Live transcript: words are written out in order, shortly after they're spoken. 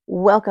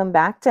Welcome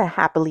back to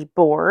Happily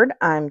Bored.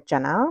 I'm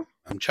Jenna.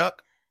 I'm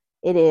Chuck.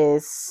 It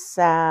is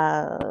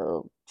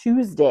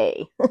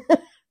Tuesday,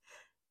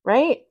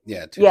 right?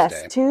 Yeah, Yes,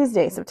 Tuesday.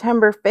 Tuesday,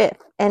 September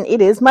 5th. And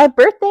it is my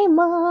birthday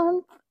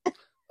month.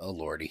 Oh,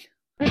 Lordy.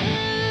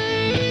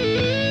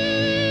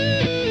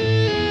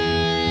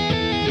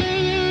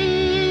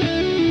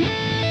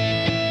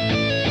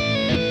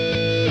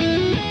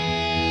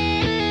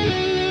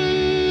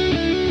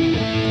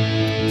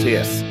 So,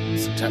 yes,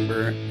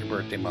 September, your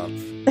birthday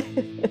month.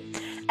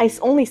 I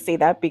only say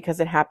that because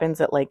it happens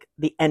at like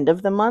the end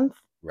of the month.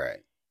 Right.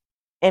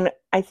 And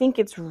I think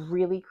it's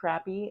really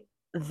crappy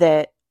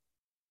that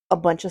a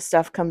bunch of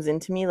stuff comes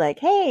into me like,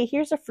 hey,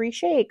 here's a free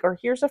shake or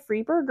here's a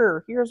free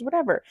burger, here's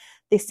whatever.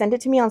 They send it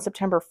to me on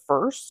September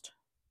 1st.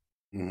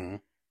 Mm-hmm.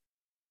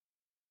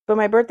 But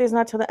my birthday's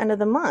not till the end of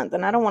the month,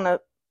 and I don't want to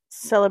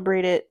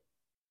celebrate it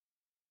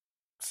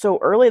so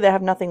early that I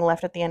have nothing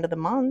left at the end of the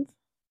month.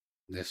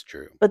 That's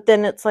true. But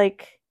then it's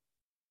like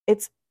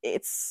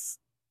it's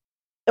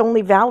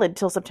only valid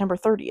till September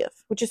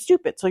 30th, which is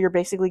stupid. So you're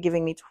basically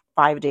giving me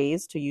 5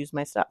 days to use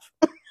my stuff.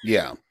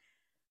 Yeah.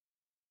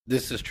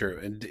 This is true.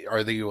 And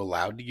are you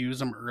allowed to use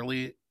them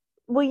early?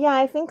 Well, yeah,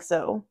 I think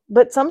so.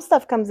 But some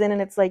stuff comes in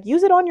and it's like,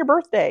 use it on your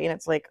birthday. And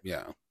it's like,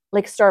 Yeah.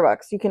 like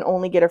Starbucks, you can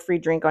only get a free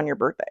drink on your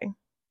birthday.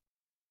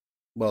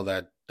 Well,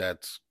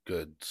 that's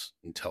good,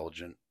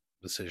 intelligent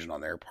decision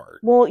on their part.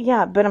 Well,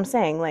 yeah, but I'm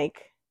saying,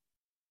 like,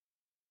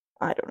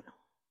 I don't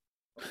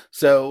know.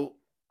 So,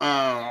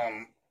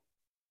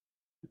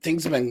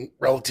 things have been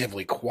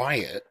relatively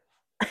quiet.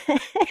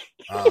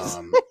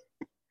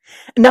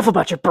 Enough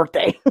about your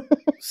birthday.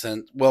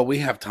 We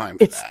have time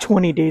for that. It's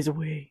 20 days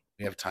away.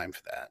 We have time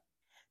for that.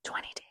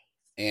 20 days.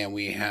 And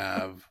we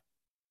have,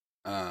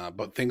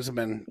 but things have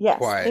been Yes,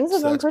 quiet. things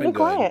have so been that's pretty been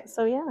good. quiet.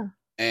 So, yeah.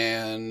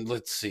 And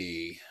let's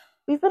see.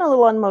 We've been a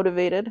little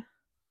unmotivated.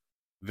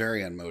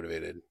 Very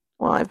unmotivated.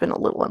 Well, I've been a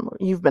little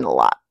unmotivated. You've been a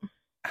lot.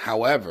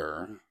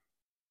 However,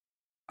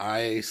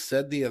 I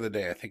said the other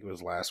day, I think it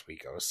was last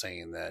week, I was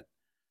saying that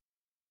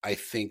I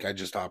think I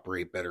just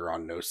operate better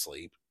on no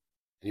sleep.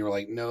 And you were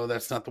like, no,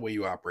 that's not the way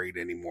you operate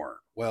anymore.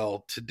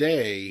 Well,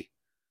 today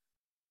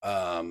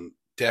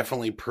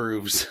definitely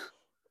proves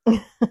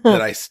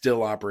that I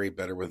still operate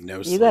better with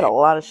no sleep. You got a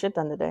lot of shit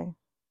done today.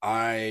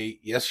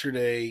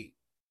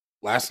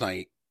 Last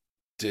night,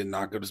 did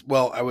not go to,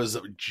 well, I was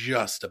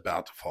just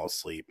about to fall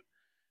asleep.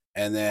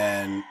 And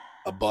then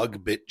a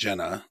bug bit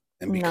Jenna.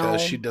 And because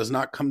she does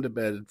not come to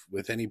bed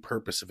with any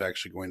purpose of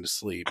actually going to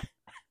sleep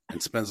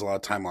and spends a lot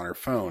of time on her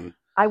phone.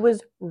 I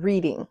was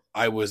reading.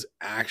 I was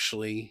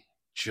actually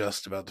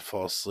just about to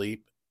fall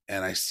asleep.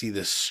 And I see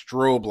this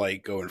strobe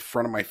light go in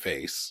front of my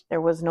face.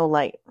 There was no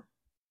light.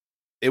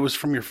 It was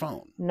from your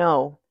phone.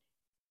 No.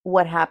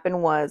 What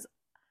happened was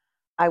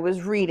I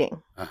was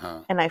reading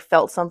and I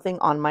felt something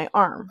on my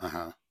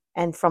arm.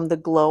 And from the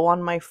glow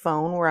on my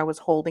phone where I was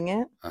holding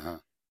it,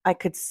 I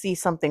could see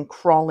something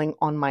crawling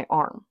on my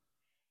arm.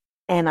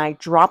 And I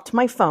dropped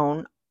my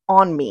phone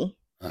on me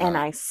and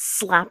I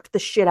slapped the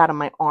shit out of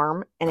my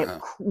arm and it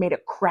made a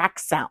crack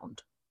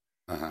sound.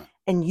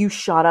 And you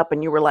shot up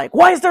and you were like,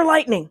 why is there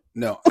lightning?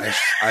 No,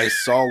 I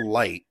saw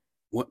light.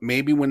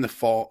 Maybe when the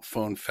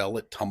phone fell,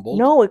 it tumbled.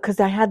 No, because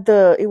I had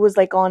it was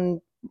like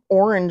on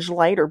orange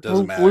light or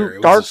doesn't blue, matter.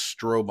 It dark. was a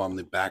strobe on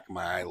the back of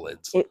my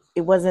eyelids.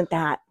 It wasn't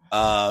that.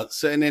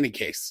 So in any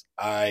case,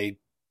 I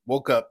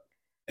woke up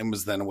and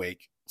was then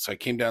awake. So I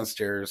came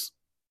downstairs,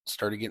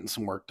 started getting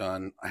some work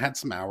done. I had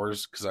some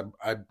hours because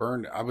I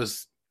burned. I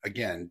was,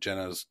 again,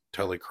 Jenna's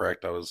totally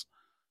correct. I was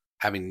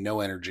having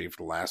no energy for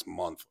the last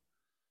month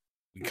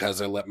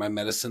because I let my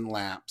medicine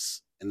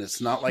lapse. And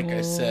it's not like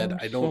I said,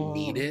 I don't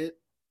need it.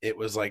 It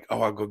was like,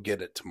 oh, I'll go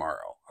get it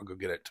tomorrow.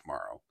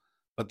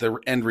 But the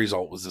end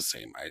result was the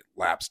same. I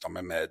lapsed on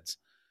my meds.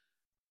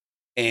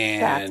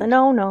 And that's a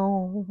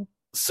no.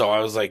 So I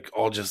was like,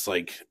 all just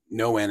like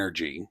no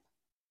energy.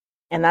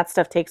 And that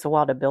stuff takes a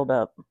while to build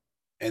up.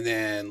 And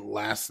then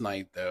last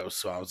night, though,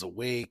 so I was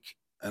awake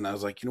and I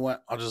was like, you know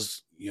what? I'll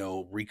just,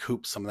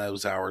 recoup some of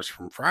those hours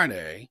from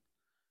Friday.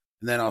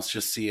 And then I'll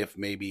just see if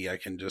maybe I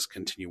can just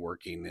continue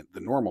working the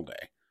normal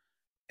day.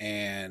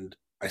 And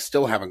I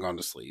still haven't gone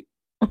to sleep.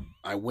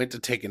 I went to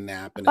take a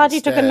nap. And I thought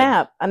you took a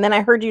nap. And then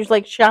I heard you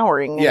like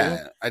showering.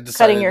 Yeah. I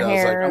decided cutting your hair. I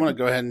was like, I'm going to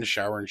go ahead and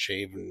shower and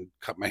shave and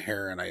cut my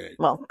hair. And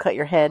cut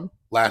your head.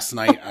 Last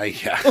night, I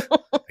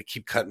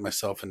keep cutting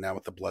myself. And now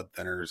with the blood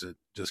thinners, it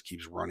just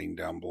keeps running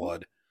down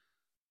blood.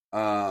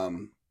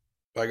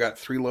 I got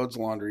 3 loads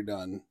of laundry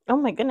done. Oh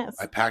my goodness.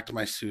 I packed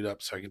my suit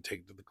up so I could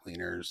take it to the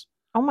cleaners.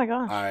 Oh my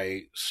gosh.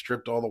 I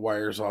stripped all the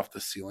wires off the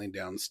ceiling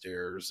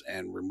downstairs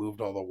and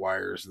removed all the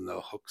wires and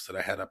the hooks that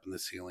I had up in the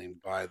ceiling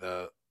by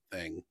the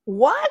thing.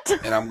 What?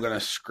 And I'm going to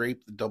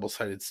scrape the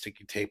double-sided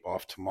sticky tape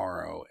off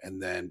tomorrow and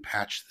then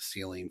patch the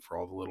ceiling for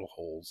all the little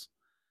holes.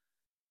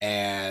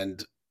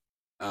 And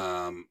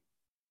I'm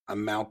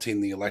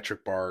mounting the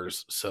electric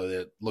bars so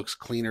that it looks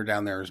cleaner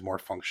down there, is more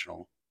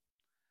functional.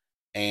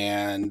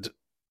 And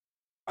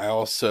I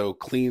also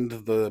cleaned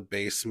the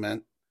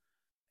basement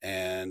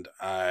and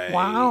I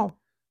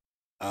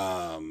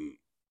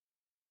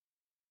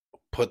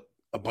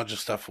a bunch of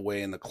stuff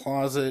away in the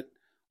closet.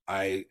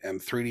 I am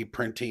 3D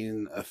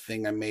printing a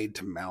thing I made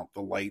to mount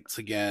the lights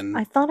again.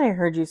 I thought I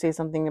heard you say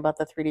something about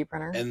the 3D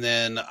printer. And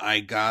then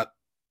I got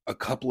a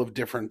couple of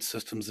different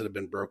systems that have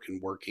been broken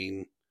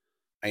working.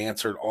 I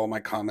answered all my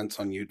comments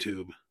on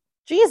YouTube.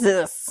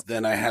 Jesus.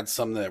 Then I had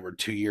some that were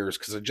 2 years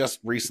because I just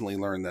recently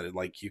learned that it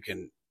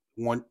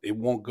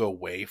won't go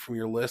away from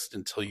your list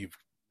until you've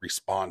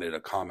responded a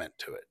comment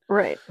to it.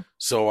 Right.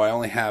 So I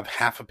only have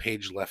half a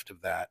page left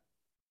of that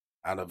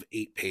out of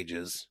 8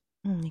 pages.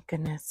 Oh my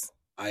goodness.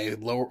 I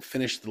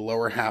finished the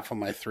lower half of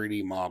my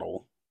 3D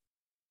model.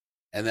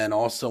 And then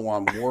also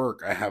on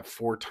work, I have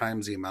 4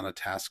 times the amount of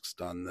tasks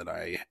done that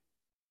I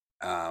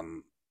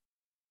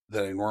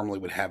normally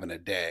would have in a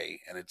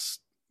day. And it's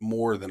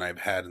more than I've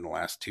had in the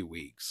last 2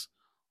 weeks,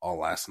 all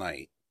last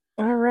night.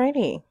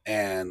 Alrighty.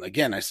 And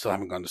again, I still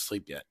haven't gone to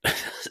sleep yet.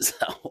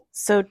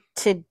 So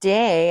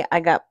today I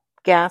got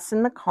gas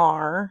in the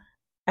car.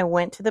 I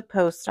went to the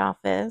post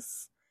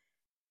office.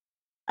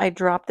 I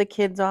dropped the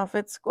kids off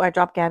at school. I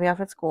dropped Gabby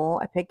off at school.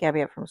 I picked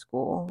Gabby up from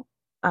school.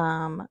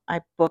 I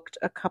booked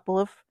a couple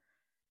of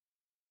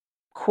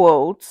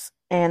quotes,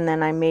 and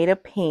then I made a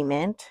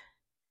payment.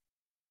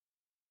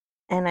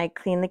 And I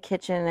cleaned the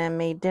kitchen and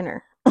made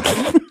dinner.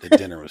 The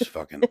dinner was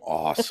fucking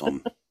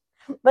awesome.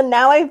 But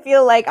now I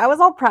feel like I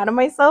was all proud of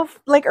myself,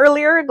 like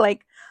earlier,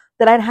 like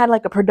that I'd had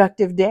like a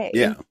productive day.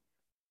 Yeah.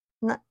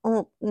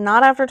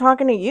 Not after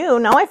talking to you.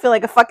 Now I feel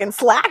like a fucking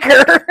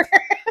slacker.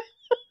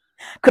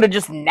 Could have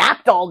just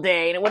napped all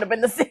day and it would have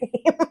been the same.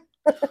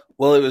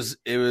 Well, it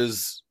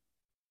was,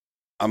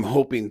 I'm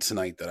hoping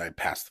tonight that I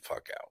pass the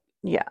fuck out.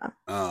 Yeah.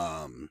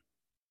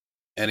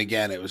 And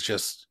again, it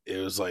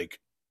was like,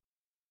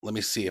 let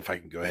me see if I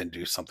can go ahead and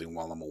do something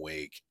while I'm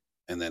awake.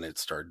 And then it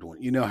started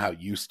doing, you know how it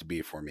used to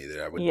be for me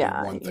that I would do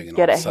one thing and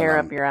get a hair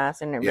up your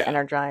ass and you're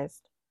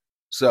energized.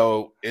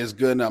 So it's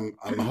good. I'm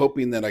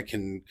hoping that I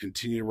can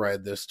continue to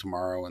ride this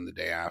tomorrow and the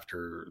day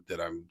after that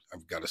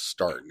I've got to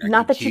start.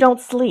 Not that you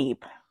don't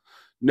sleep.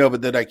 No,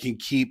 but that I can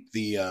keep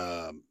the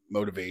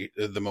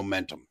the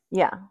momentum.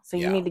 Yeah. So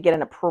you need to get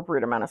an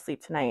appropriate amount of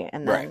sleep tonight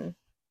and then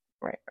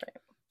right.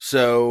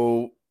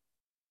 So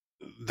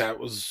that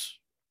was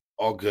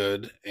all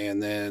good.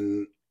 And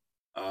then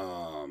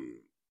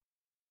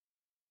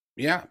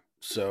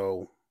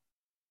so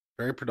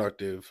very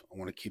productive. I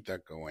want to keep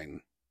that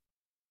going.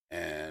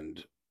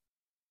 And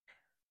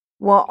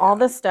all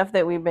the stuff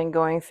that we've been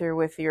going through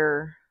with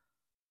your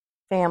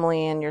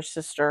family and your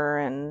sister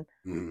and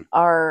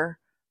our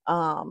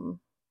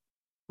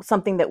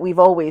something that we've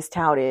always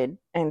touted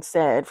and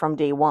said from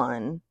day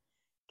one,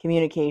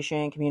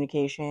 communication.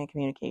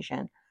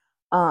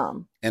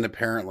 And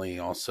apparently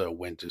also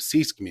when to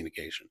cease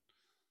communication.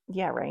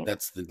 Yeah, right.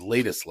 That's the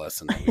latest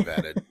lesson that we've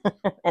added.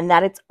 And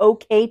that it's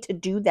okay to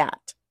do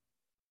that.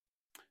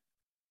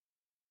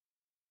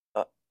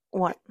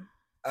 What?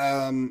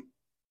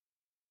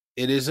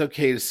 It is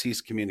okay to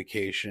cease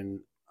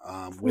communication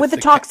with a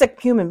toxic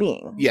human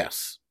being.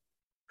 Yes.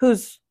 Who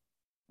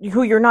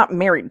you're not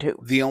married to.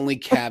 The only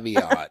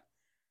caveat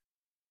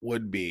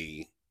would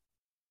be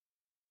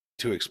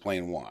to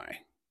explain why.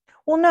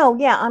 Well, no,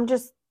 yeah,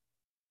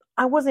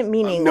 I wasn't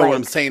meaning what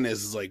I'm saying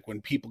is like when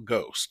people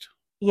ghost.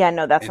 Yeah,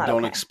 no, that's not okay.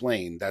 And don't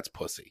explain, that's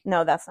pussy.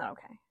 No, that's not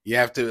okay. You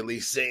have to at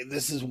least say,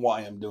 this is why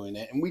I'm doing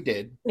it. And we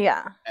did.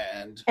 Yeah.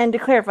 And to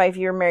clarify, if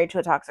you're married to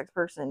a toxic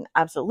person,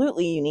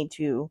 absolutely you need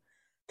to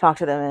talk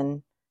to them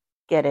and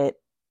get it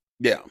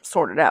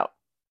sorted out.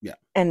 Yeah.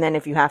 And then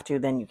if you have to,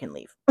 then you can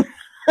leave.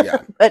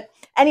 Yeah. But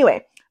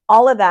anyway,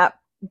 all of that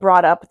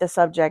brought up the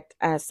subject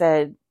and I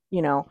said,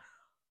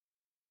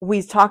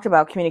 we've talked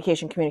about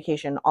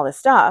communication, all this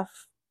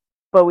stuff,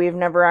 but we've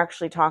never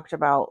actually talked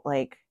about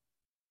like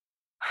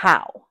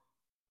how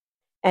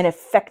an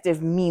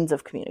effective means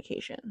of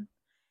communication.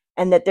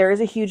 And that there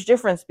is a huge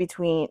difference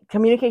between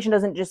communication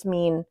doesn't just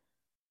mean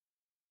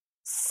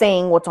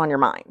saying what's on your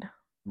mind.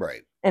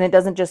 Right. And it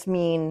doesn't just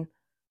mean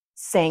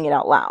saying it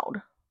out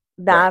loud.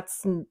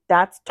 That's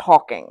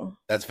talking.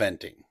 That's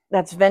venting.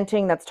 That's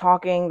venting, that's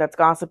talking, that's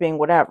gossiping,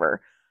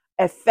 whatever.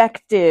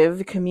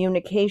 Effective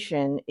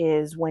communication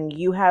is when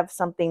you have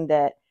something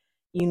that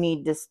you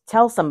need to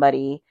tell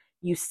somebody,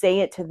 you say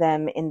it to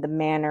them in the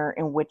manner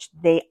in which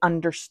they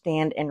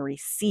understand and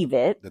receive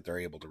it. That they're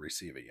able to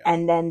receive it, yeah.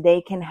 And then they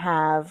can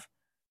have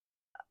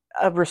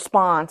a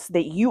response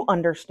that you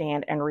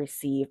understand and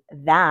receive.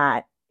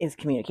 That is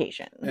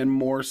communication. And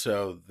more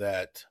so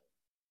that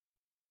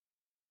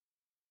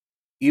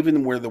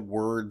even where the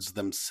words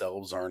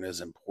themselves aren't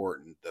as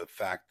important, the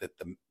fact that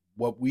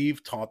what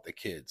we've taught the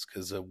kids,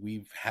 because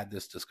we've had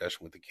this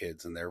discussion with the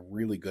kids and they're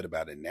really good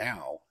about it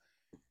now,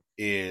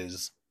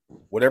 is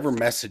whatever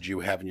message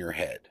you have in your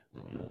head,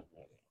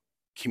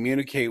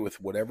 communicate with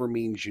whatever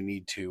means you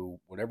need to,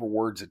 whatever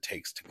words it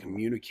takes to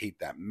communicate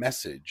that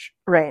message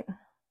right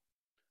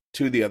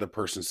to the other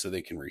person so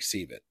they can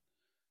receive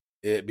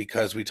it.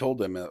 Because we told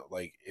them,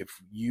 like, if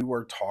you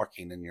are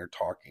talking and you're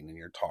talking and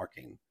you're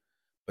talking,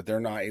 but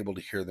they're not able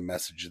to hear the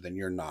message, then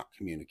you're not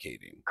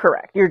communicating.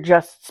 Correct. You're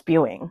just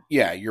spewing.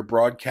 Yeah, you're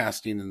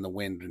broadcasting in the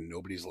wind and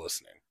nobody's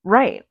listening.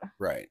 Right.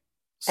 Right.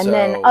 And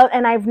then,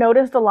 and I've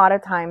noticed a lot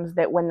of times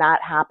that when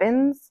that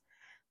happens,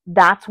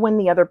 that's when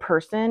the other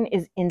person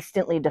is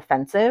instantly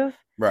defensive.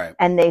 Right.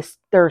 And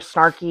they're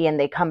snarky and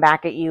they come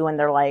back at you and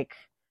they're like,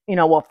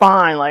 well,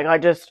 fine. Like, I'll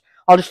just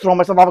throw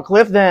myself off a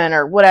cliff then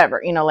or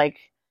whatever, like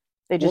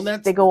they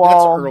just, they go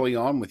all. That's early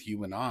on with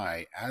you and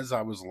I, as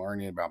I was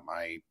learning about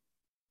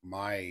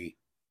my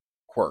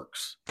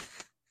quirks,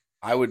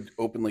 I would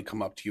openly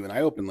come up to you and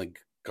I openly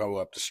go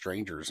up to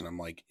strangers and I'm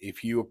like,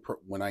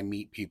 when I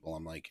meet people,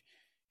 I'm like,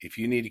 if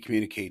you need to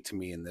communicate to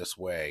me in this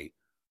way,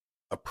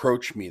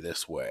 approach me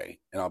this way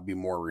and I'll be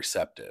more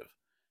receptive.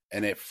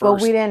 And at first,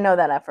 but we didn't know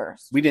that at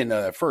first. We didn't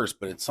know that at first,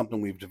 but it's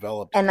something we've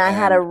developed. And I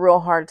had a real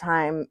hard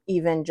time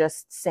even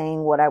just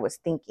saying what I was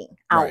thinking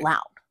out loud.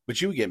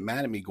 But you would get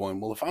mad at me going,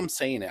 well, if I'm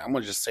saying it, I'm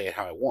going to just say it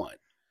how I want.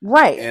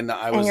 Right. And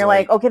you're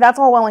like, okay, that's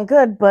all well and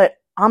good, but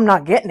I'm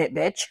not getting it,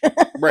 bitch.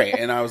 Right.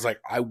 And I was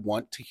like, I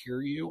want to hear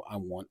you. I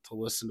want to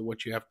listen to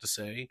what you have to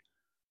say.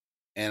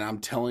 And I'm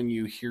telling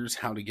you, here's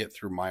how to get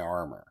through my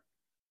armor.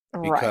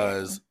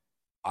 Because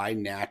I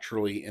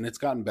naturally, and it's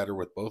gotten better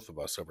with both of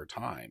us over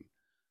time,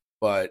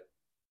 but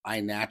I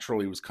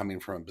naturally was coming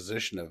from a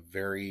position of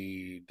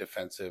very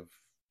defensive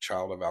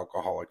child of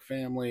alcoholic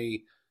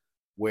family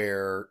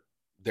where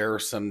there are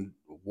some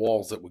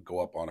walls that would go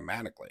up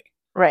automatically.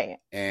 Right.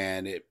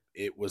 And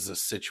it was a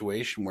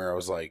situation where I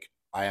was like,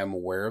 I am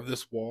aware of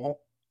this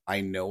wall. I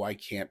know I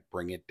can't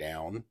bring it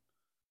down.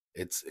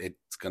 It's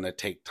going to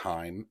take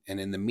time. And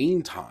in the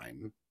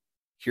meantime,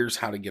 here's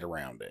how to get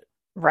around it.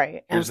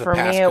 Right. Here's and for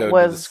me, it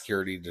was the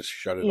security to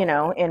shut it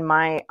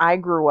off. I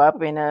grew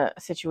up in a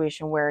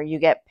situation where you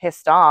get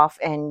pissed off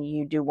and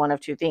you do one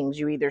of two things.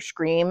 You either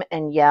scream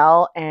and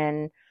yell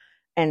and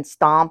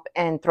stomp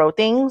and throw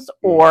things,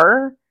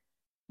 or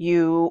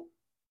you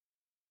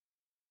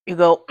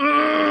go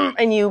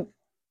and you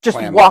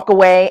just walk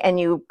away and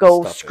you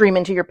go scream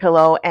into your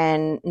pillow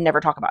and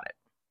never talk about it.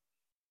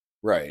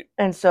 Right.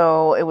 And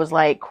so it was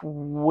like,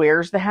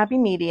 where's the happy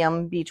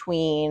medium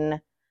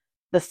between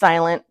the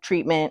silent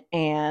treatment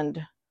and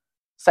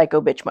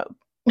psycho bitch mode?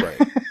 Right.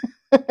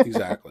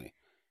 Exactly.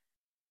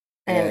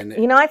 And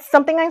it's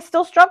something I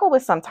still struggle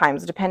with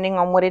sometimes, depending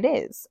on what it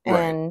is. Right.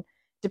 And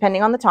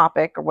depending on the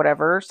topic or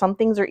whatever, some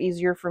things are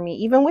easier for me,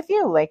 even with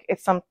you. Like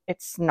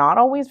it's not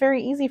always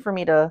very easy for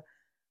me to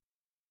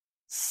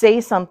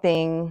say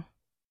something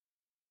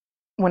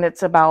when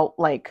it's about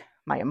like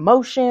my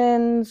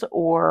emotions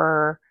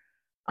or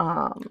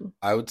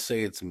I would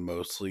say it's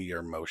mostly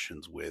your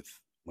emotions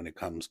when it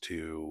comes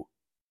to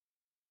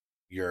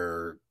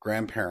your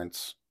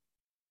grandparents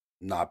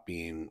not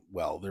being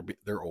well.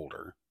 They're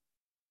older.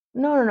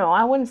 No.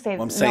 I wouldn't say.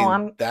 Well, I'm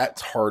saying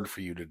that's hard for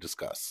you to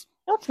discuss.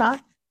 No, it's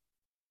not.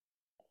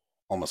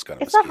 Almost got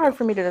a It's not hard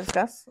for me to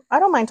discuss. I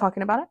don't mind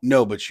talking about it.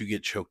 No, but you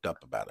get choked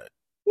up about it.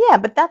 Yeah,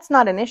 but that's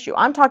not an issue.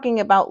 I'm talking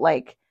about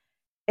like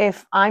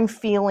if I'm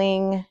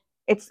feeling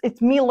it's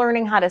me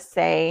learning how to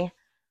say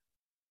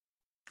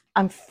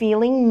I'm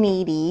feeling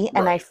needy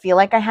and I feel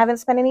like I haven't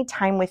spent any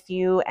time with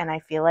you and I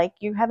feel like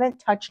you haven't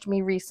touched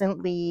me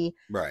recently.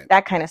 Right.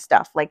 That kind of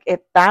stuff. Like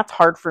that's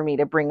hard for me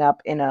to bring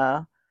up in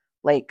a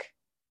like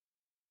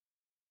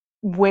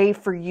way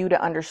for you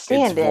to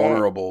understand it's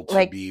vulnerable to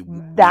like, be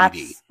that's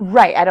needy.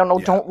 Right. I don't know.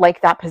 Yeah. Don't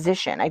like that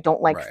position. I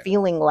don't like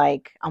feeling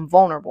like I'm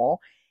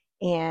vulnerable,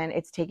 and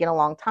it's taken a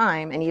long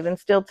time. And even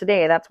still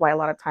today, that's why a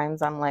lot of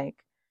times I'm like,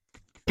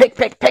 pick.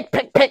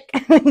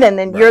 and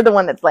then you're the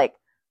one that's like,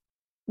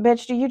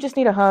 bitch, do you just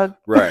need a hug?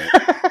 Right.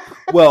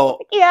 Well,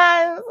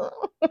 yes.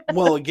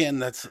 Well, again,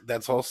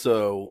 that's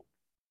also,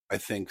 I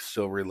think,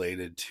 still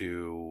related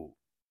to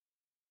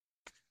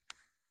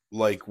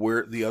like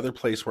where the other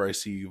place where I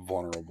see you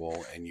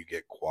vulnerable and you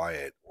get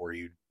quiet or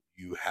you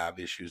have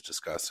issues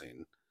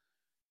discussing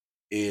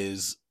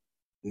is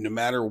no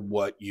matter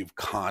what you've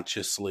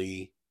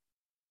consciously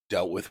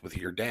dealt with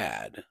your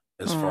dad,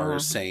 as far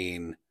as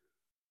saying,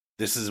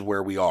 this is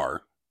where we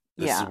are,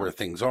 this is where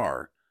things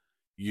are,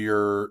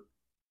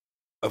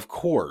 of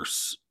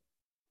course,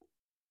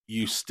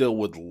 you still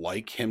would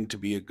like him to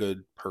be a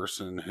good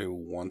person who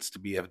wants to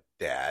be a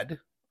dad.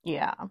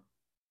 Yeah.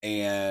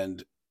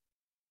 And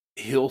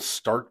he'll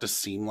start to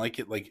seem like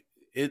it. Like,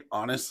 it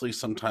honestly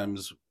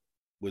sometimes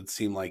would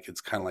seem like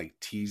it's kind of like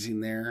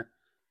teasing there.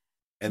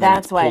 And that's then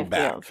it's why it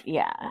feels.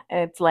 Yeah.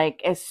 It's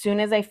like, as soon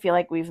as I feel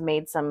like we've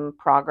made some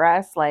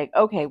progress, like,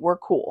 okay, we're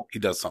cool. He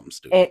does something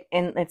stupid.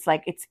 And it's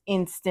like, it's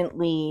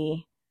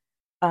instantly,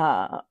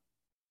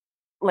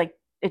 like,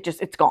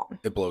 it's gone.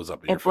 It blows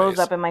up in your face. It blows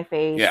up in my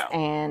face. Yeah.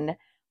 And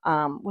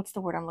what's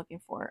the word I'm looking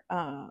for?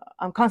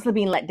 I'm constantly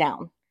being let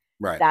down.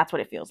 Right. That's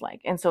what it feels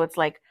like. And so it's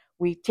like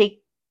we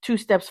take 2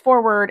 steps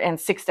forward and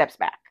 6 steps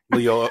back.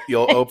 Well, you'll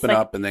open like,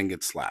 up and then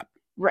get slapped.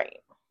 Right.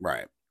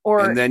 Right.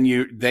 Or and then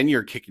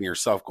you're kicking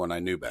yourself going, I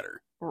knew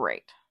better.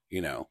 Right.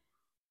 You know.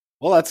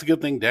 Well, that's a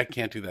good thing. Dad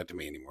can't do that to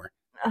me anymore.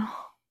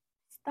 Oh,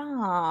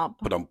 stop.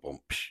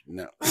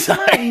 No. That's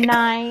not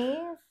nice.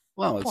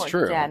 Well, it's Poor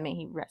true. Dad, may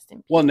he rest in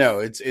peace. Well, no,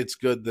 it's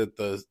good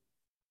that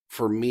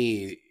for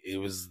me, it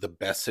was the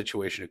best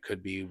situation it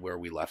could be where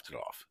we left it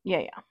off.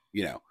 Yeah.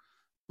 You know,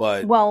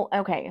 But well,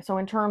 okay. So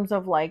in terms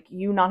of like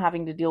you not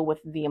having to deal with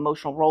the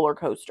emotional roller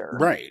coaster,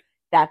 right,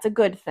 that's a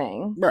good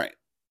thing. right,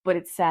 But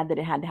it's sad that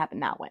it had to happen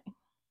that way.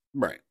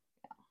 right.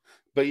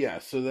 But yeah,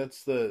 so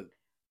that's the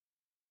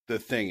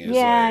thing is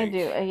Yeah, I like, do.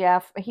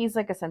 Yeah, he's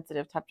like a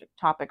sensitive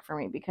topic for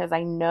me because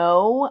I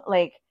know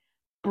like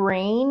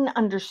brain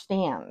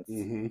understands.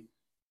 mm-hmm.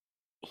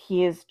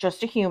 He is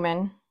just a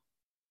human.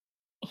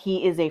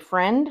 He is a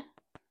friend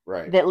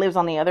Right, that lives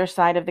on the other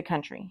side of the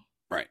country.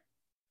 right.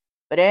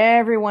 But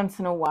every once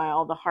in a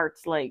while, the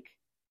heart's like,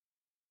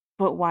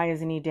 but why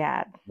isn't he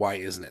dad? Why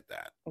isn't it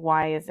that?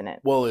 Why isn't it?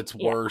 Well, it's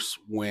Yeah. worse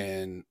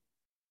when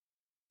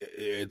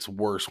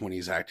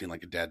he's acting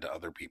like a dad to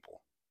other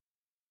people.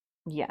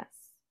 Yes.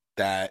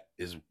 That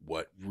is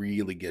what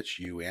really gets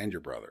you and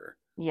your brother.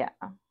 Yeah.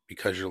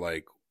 Because you're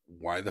like,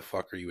 why the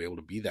fuck are you able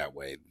to be that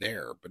way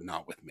there, but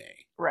not with me?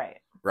 Right.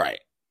 Right.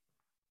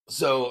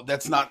 So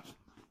that's not,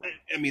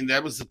 I mean,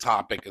 that was the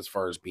topic as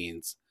far as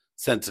being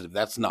sensitive.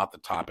 That's not the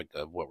topic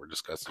of what we're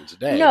discussing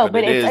today. No,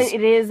 but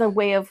it is a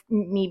way of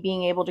me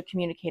being able to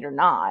communicate or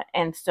not.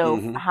 And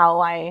so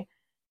how I,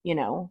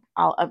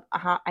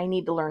 I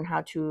need to learn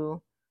how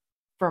to,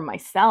 for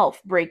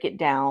myself, break it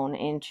down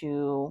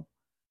into,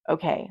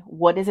 okay,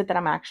 what is it that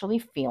I'm actually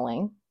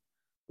feeling?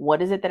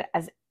 What is it that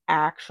is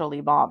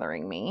actually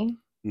bothering me?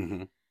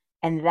 Mm-hmm.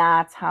 And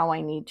that's how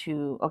I need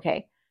to,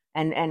 okay,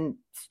 and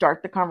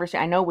start the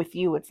conversation. I know with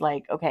you, it's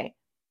like, okay,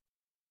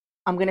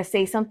 I'm going to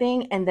say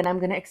something and then I'm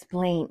going to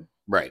explain.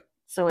 Right.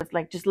 So it's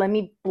like, just let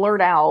me blurt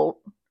out.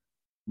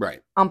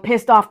 Right. I'm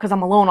pissed off because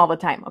I'm alone all the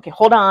time. Okay,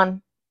 hold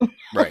on.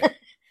 Right.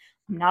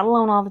 I'm not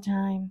alone all the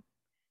time.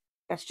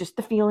 That's just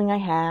the feeling I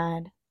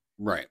had.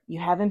 Right. You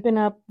haven't been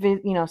up,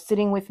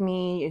 sitting with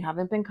me. You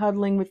haven't been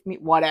cuddling with me,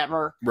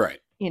 whatever. Right.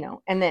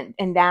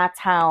 And that's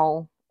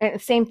how,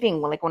 same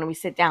thing like when we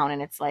sit down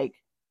and it's like,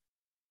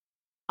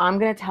 I'm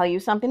going to tell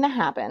you something that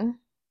happened.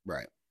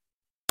 Right.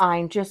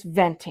 I'm just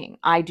venting.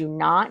 I do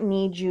not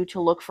need you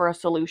to look for a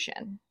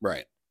solution.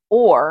 Right.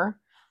 Or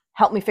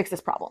help me fix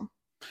this problem.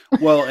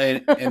 Well,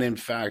 and in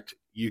fact,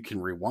 you can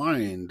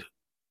rewind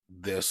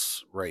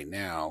this right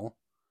now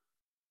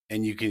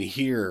and you can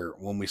hear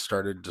when we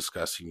started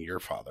discussing your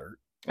father.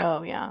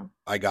 Oh, yeah.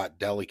 I got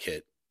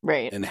delicate.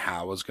 Right. And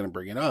how I was going to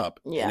bring it up.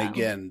 Yeah. And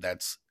again,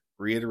 that's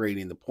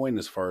reiterating the point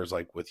as far as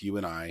like with you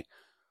and I,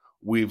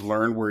 we've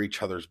learned where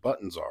each other's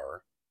buttons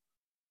are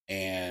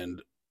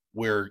and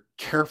we're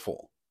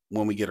careful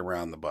when we get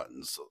around the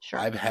buttons. Sure.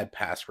 I've had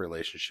past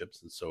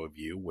relationships and so have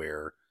you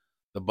where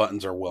the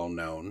buttons are well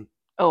known.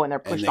 Oh, and they're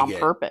pushed on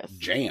purpose.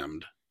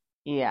 Jammed.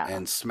 Yeah.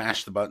 And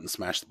smash the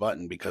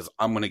button because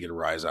I'm going to get a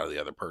rise out of the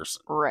other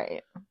person.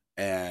 Right.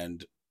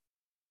 And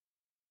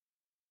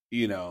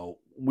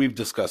we've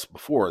discussed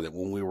before that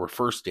when we were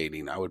first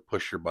dating, I would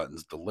push your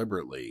buttons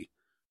deliberately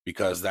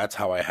because that's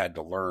how I had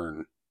to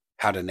learn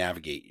how to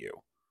navigate you.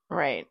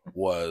 Right.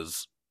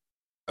 Was,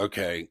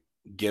 okay,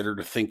 get her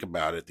to think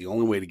about it. The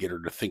only way to get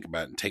her to think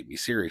about it and take me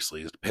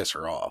seriously is to piss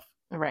her off.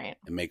 Right.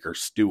 And make her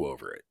stew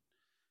over it.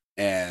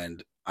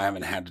 And I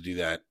haven't had to do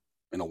that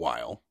in a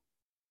while.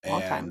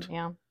 Long time,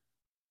 yeah.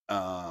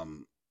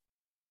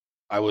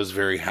 I was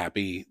very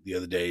happy the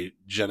other day.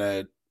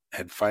 Jenna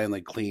had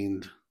finally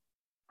cleaned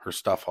her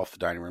stuff off the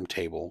dining room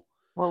table.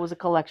 Well, it was a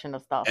collection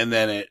of stuff. And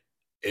then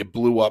it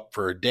blew up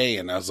for a day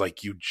and I was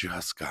like, you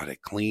just got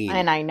it clean.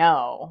 And I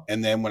know.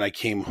 And then when I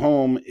came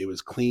home, it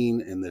was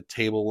clean and the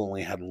table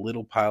only had a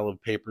little pile of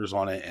papers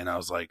on it. And I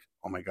was like,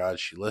 oh my God,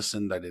 she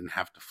listened. I didn't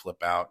have to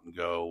flip out and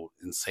go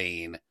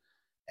insane.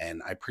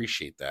 And I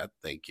appreciate that.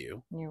 Thank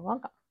you. You're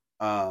welcome.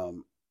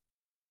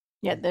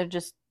 Yeah, they're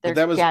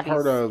that was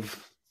part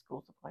of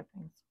school supply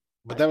things.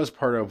 But that was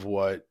part of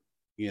what,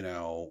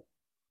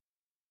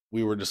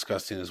 we were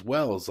discussing as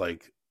well, is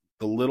like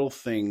the little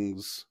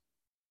things.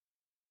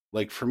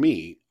 Like for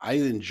me, I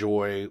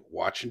enjoy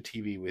watching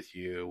TV with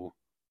you.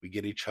 We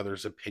get each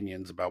other's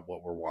opinions about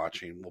what we're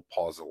watching. We'll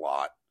pause a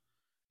lot.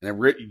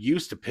 And it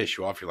used to piss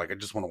you off. You're like, I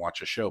just want to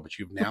watch a show. But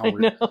you've now,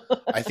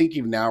 I think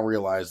you've now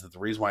realized that the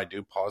reason why I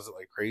do pause it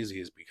like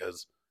crazy is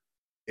because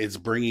it's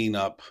bringing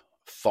up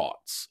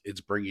thoughts. It's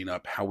bringing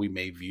up how we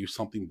may view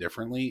something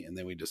differently. And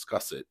then we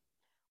discuss it.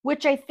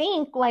 Which I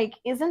think, like,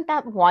 isn't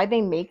that why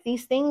they make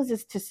these things,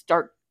 is to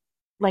start,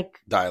 like,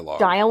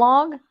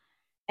 dialogue.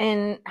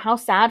 And how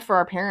sad for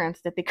our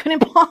parents that they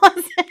couldn't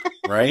pause it.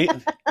 Right?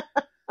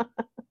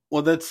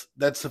 Well, that's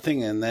the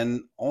thing. And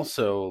then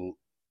also,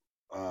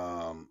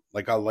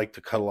 like, I like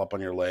to cuddle up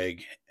on your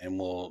leg and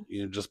we'll,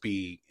 just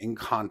be in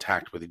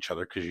contact with each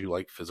other because you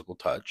like physical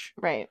touch.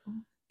 Right.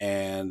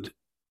 And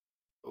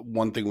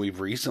one thing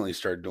we've recently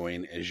started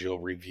doing is you'll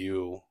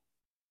review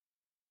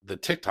the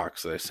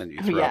TikToks that I send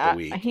you throughout the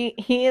week.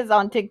 He is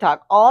on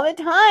TikTok all the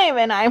time,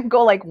 and I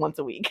go like once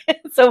a week.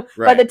 So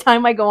by the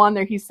time I go on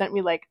there, he sent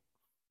me like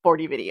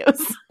 40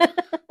 videos.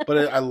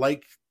 But I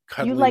like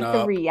cuddling up. You like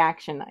the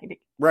reaction.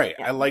 Right.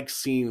 Yeah. I like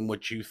seeing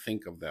what you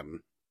think of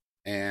them.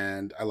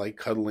 And I like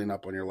cuddling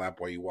up on your lap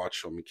while you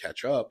watch them and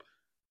catch up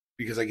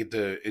because I get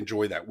to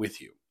enjoy that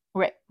with you.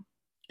 Right.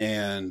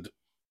 And,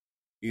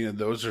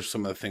 those are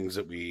some of the things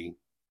that we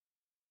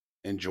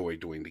enjoy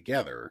doing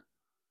together.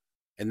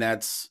 And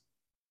that's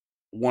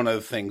one of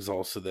the things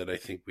also that I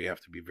think we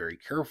have to be very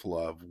careful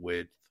of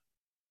with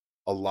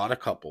a lot of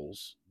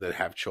couples that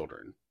have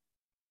children.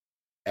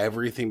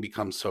 Everything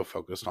becomes so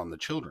focused on the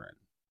children.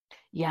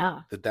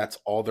 Yeah. That's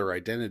all their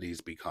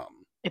identities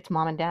become. It's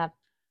mom and dad.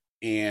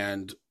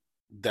 And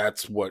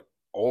that's what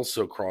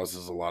also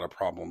causes a lot of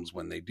problems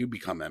when they do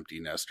become empty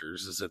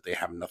nesters, is that they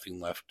have nothing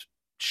left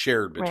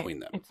shared between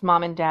them. It's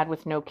mom and dad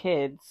with no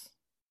kids.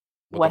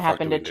 What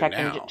happened to Chuck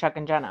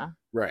and Jenna?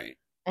 Right.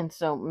 And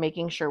so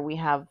making sure we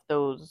have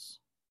those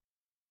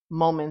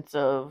moments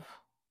of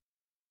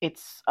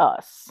it's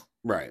us.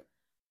 Right.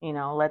 You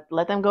know,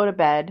 let them go to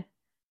bed.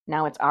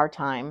 Now it's our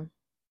time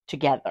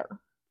together.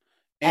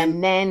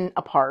 And then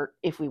apart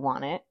if we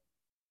want it.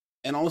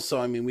 And also,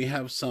 I mean,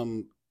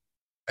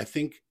 I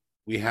think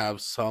we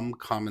have some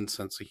common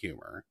sense of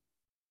humor.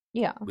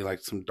 Yeah. We like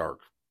some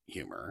dark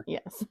humor.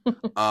 Yes.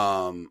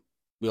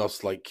 We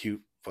also like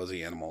cute,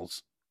 fuzzy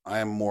animals. I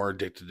am more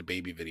addicted to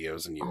baby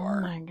videos than you are.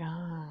 Oh my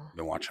God. I've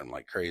been watching them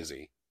like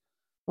crazy.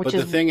 Which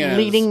is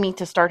leading me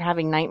to start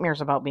having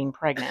nightmares about being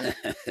pregnant.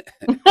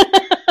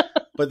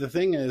 But the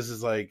thing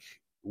is like,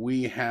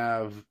 we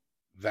have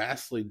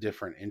vastly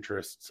different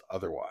interests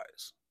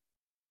otherwise.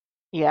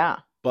 Yeah.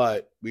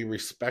 But we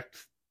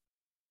respect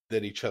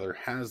that each other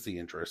has the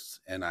interests,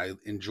 and I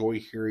enjoy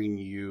hearing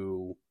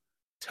you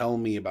tell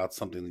me about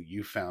something that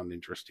you found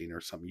interesting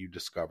or something you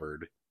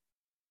discovered.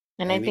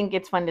 And I think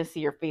it's fun to see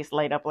your face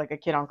light up like a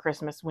kid on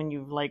Christmas when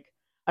you've like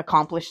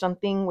accomplished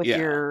something with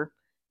your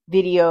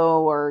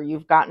video, or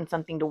you've gotten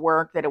something to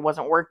work that it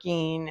wasn't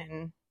working,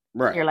 and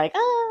you're like,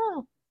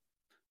 oh.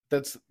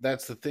 That's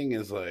the thing,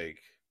 is like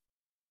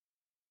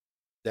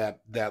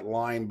that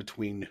line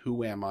between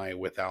who am I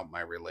without my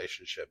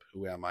relationship,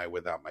 who am I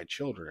without my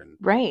children,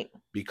 right,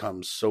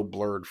 becomes so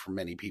blurred for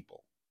many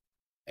people.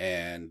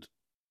 And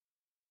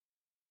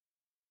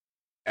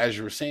as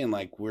you were saying,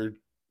 like, when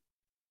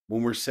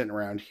we're sitting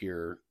around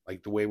here,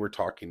 like the way we're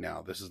talking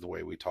now, this is the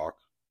way we talk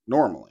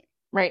normally,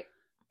 right?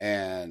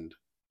 And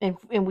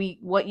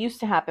what used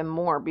to happen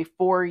more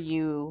before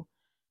you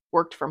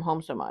worked from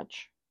home so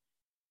much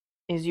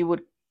is you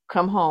would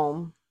come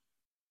home,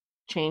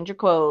 change your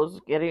clothes,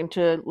 get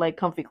into like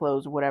comfy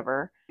clothes or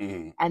whatever,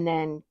 and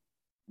then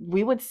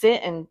we would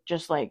sit and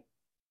just like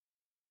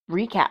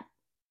recap.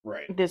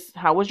 Right.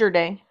 How was your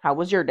day? How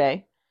was your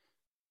day?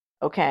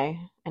 Okay.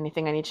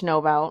 Anything I need to know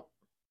about?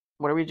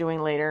 What are we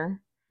doing later?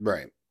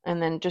 Right.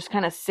 And then just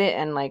kind of sit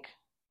and like,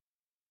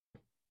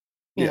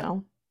 you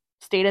know,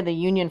 state of the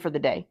union for the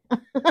day.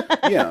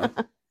 Yeah.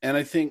 And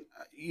I think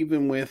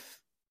even with,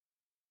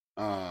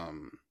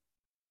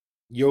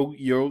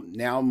 you'll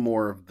now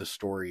more of the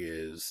story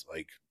is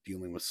like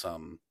dealing with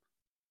some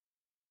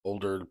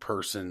older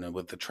person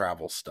with the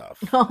travel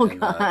stuff. Oh,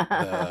 and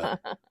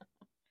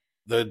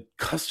the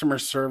customer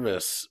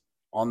service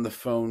on the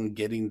phone,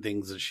 getting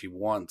things that she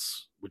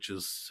wants, which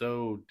is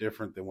so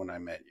different than when I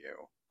met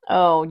you.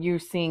 Oh, you're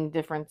seeing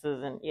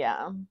differences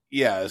yeah,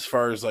 as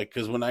far as like,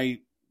 because when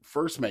I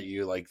first met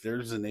you, like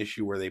there's an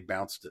issue where they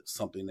bounced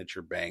something at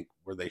your bank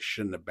where they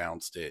shouldn't have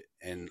bounced it,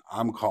 and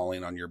I'm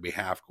calling on your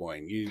behalf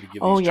going, you need to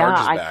give these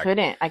charges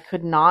back. I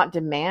could not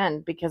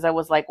demand, because I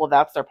was like, well,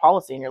 that's their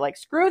policy, and you're like,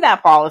 screw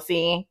that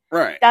policy,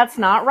 right? That's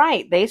not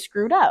right, they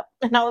screwed up.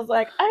 And I was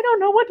like, I don't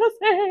know what to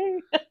say.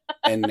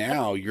 And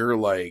now you're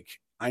like,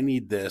 I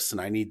need this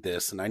and I need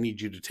this and I need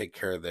you to take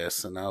care of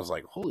this. And I was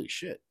like, holy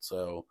shit.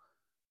 So,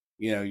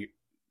 you know,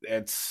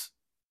 it's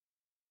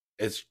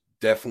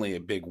definitely a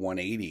big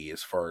 180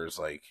 as far as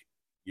like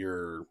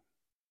your,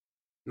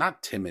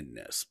 not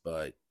timidness,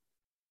 but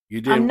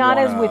you didn't. I'm not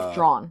as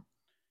withdrawn.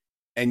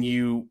 And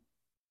you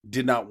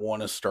did not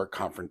want to start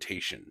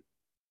confrontation.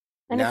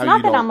 And now it's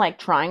not that I'm like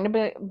trying to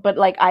be, but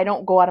like I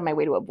don't go out of my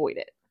way to avoid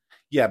it.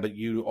 Yeah, but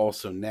you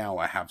also now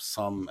have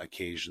some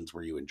occasions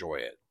where you enjoy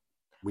it.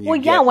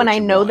 When I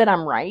know that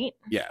I'm right.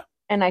 Yeah.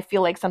 And I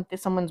feel like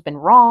someone's been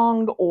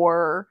wronged,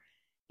 or,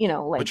 you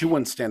know, like. But you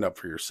wouldn't stand up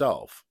for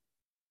yourself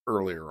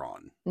earlier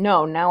on.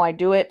 No, now I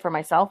do it for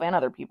myself and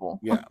other people.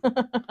 Yeah,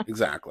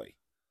 exactly.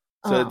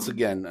 So it's,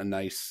 again, a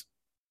nice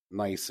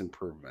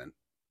improvement.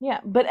 Yeah,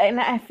 and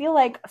I feel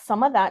like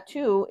some of that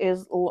too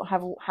is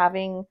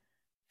having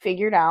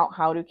figured out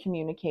how to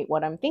communicate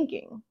what I'm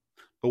thinking.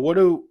 But what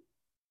do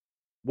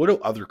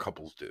other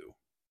couples do?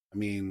 I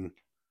mean,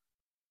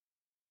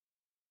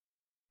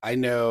 I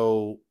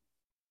know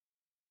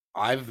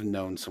I've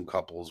known some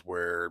couples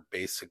where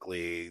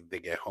basically they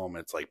get home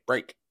and it's like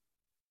break,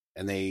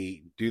 and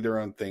they do their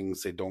own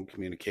things. They don't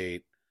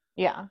communicate.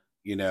 Yeah.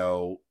 You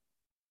know,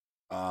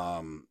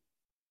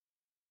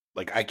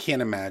 like I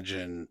can't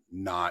imagine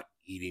not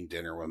eating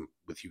dinner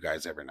with you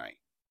guys every night,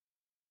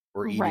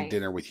 or eating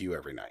dinner with you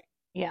every night.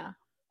 Yeah.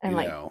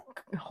 And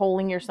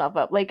holding yourself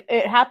up. Like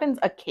it happens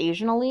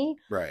occasionally,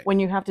 right, when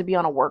you have to be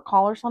on a work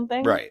call or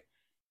something. Right.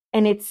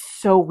 And it's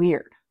so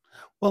weird.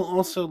 Well,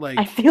 also, like,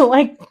 I feel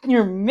like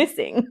you're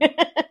missing.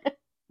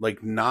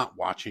 Like not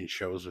watching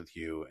shows with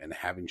you and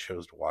having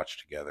shows to watch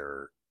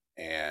together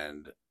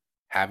and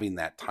having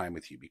that time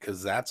with you,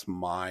 because that's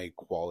my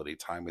quality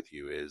time with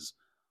you, is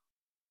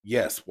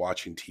yes,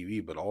 watching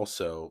TV, but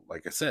also,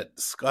 like I said,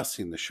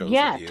 discussing the shows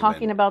Yeah, with you.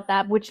 talking about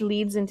that, which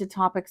leads into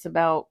topics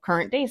about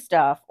current day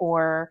stuff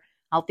or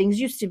how things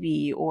used to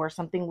be or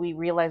something we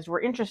realized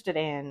we're interested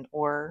in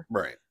or,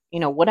 right.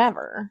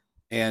 Whatever.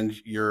 And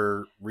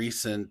your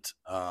recent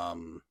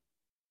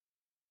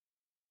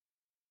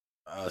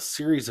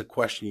series of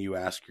questions you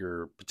ask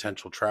your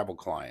potential travel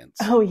clients.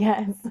 Oh,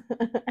 yes.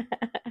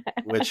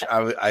 Which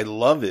I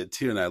love it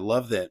too. And I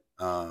love that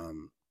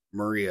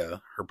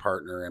Maria, her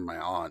partner, and my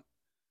aunt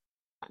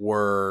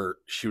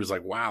she was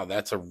like, wow,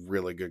 that's a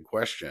really good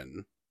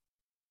question.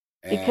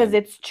 Because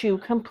it's two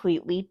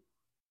completely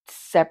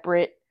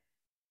separate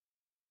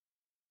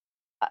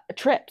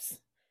trips.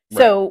 Right.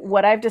 So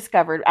what I've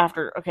discovered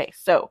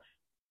so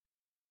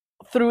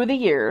through the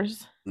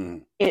years,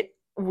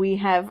 we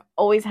have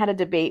always had a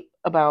debate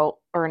about,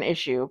 or an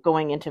issue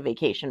going into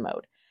vacation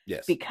mode.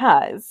 Yes.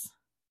 Because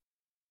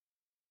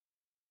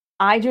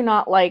I do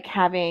not like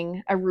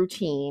having a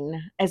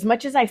routine. As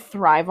much as I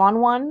thrive on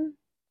one,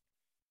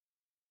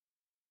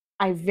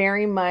 I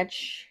very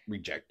much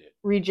reject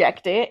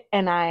it.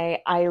 And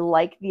I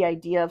like the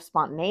idea of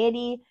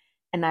spontaneity,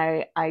 and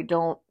I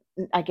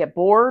get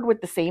bored with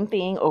the same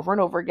thing over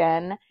and over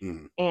again.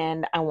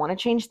 And I want to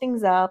change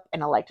things up,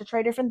 and I like to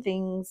try different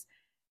things.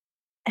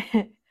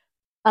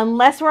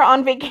 Unless we're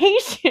on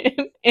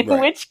vacation, in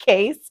which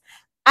case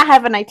I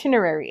have an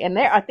itinerary and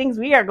there are things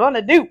we are going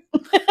to do.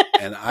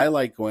 And I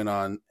like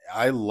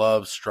I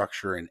love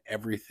structure in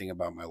everything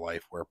about my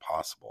life where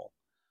possible,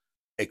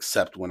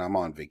 except when I'm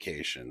on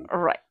vacation.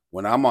 Right.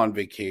 When I'm on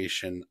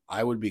vacation,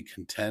 I would be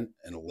content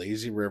in a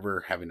lazy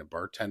river having a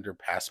bartender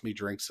pass me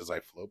drinks as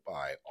I float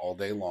by all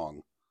day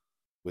long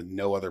with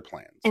no other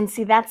plans. And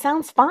see, that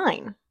sounds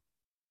fine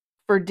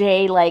for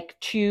day like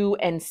 2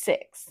 and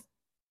 6.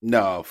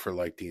 No, for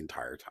like the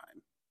entire time.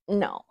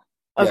 No.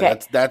 Okay.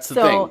 Yeah, that's the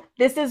thing. So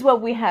this is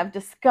what we have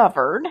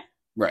discovered.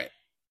 Right.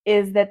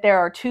 Is that there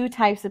are 2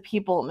 types of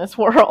people in this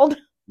world.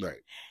 Right.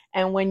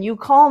 And when you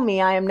call me,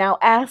 I am now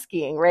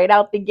asking right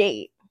out the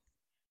gate,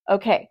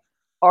 okay,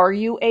 are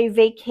you a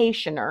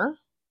vacationer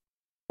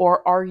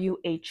or are you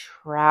a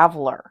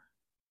traveler?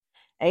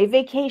 A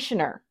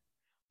vacationer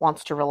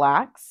wants to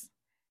relax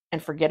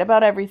and forget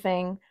about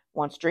everything,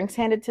 wants drinks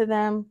handed to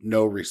them.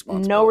 No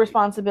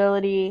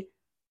responsibility.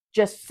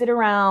 Just sit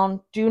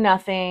around, do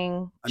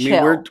nothing, chill.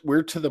 I mean,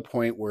 we're to the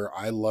point where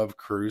I love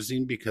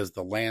cruising because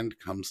the land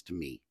comes to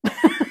me.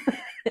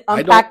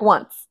 Unpack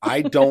once.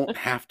 I don't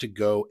have to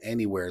go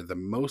anywhere. The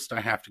most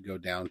I have to go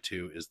down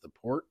to is the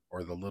port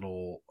or the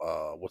little,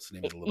 what's the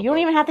name of the little You don't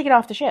boat? even have to get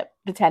off the ship.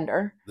 The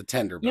tender. The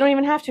tender boat. You don't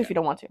even have to if you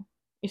don't want to.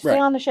 You stay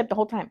on the ship the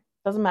whole time.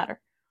 Doesn't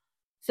matter.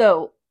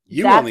 So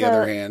on the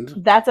other hand,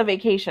 that's a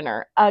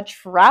vacationer. A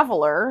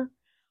traveler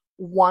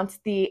wants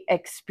the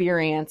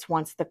experience,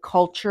 wants the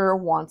culture,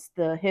 wants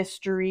the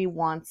history,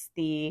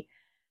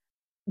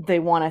 they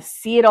want to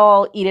see it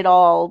all, eat it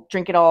all,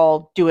 drink it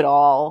all, do it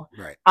all.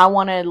 Right. I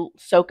want to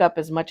soak up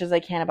as much as I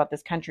can about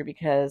this country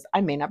because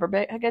I may never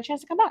get a chance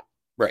to come back.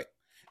 Right.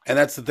 And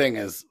that's the thing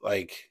is,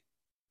 like,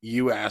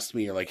 you asked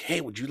me, you're like,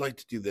 hey, would you like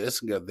to do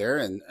this and go there?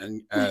 And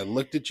I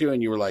looked at you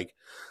and you were like,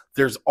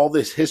 there's all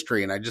this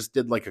history. And I just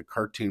did like a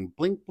cartoon,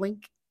 blink,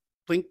 blink,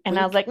 blink. And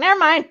I was like, never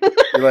mind.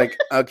 You're like,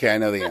 okay, I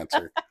know the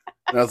answer.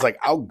 And I was like,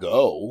 I'll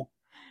go.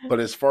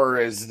 But as far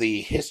as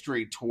the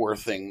history tour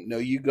thing, no,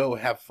 you go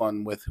have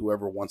fun with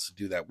whoever wants to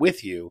do that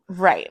with you.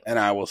 Right. And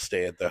I will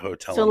stay at the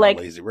hotel in the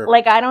Lazy River.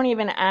 Like, I didn't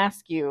even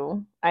ask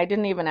you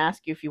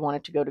if you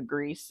wanted to go to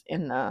Greece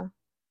in the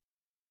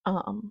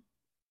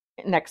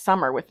next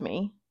summer with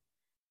me.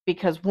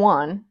 Because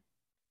 1,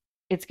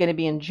 it's going to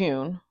be in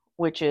June,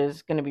 which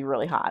is going to be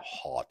really hot.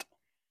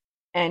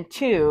 And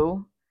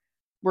 2,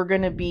 we're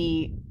going to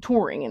be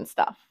touring and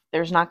stuff.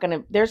 There's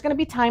going to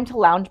be time to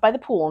lounge by the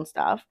pool and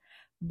stuff.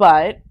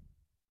 But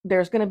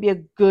there's going to be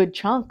a good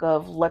chunk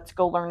of let's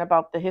go learn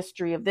about the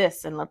history of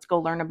this and let's go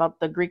learn about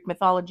the Greek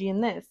mythology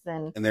in this.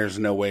 And there's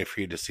no way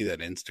for you to see that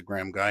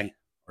Instagram guy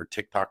or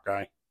TikTok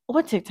guy.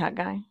 What TikTok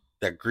guy?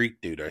 That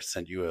Greek dude I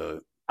sent you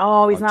a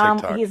Oh, he's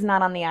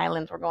not on the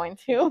islands we're going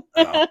to.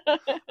 No.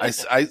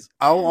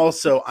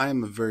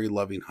 I'm a very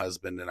loving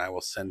husband, and I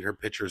will send her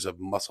pictures of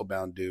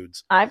muscle-bound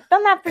dudes. I've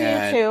done that for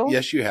you too.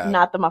 Yes, you have.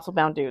 Not the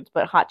muscle-bound dudes,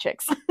 but hot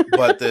chicks.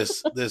 But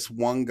this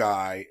one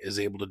guy is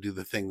able to do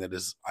the thing that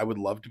is, I would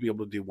love to be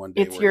able to do one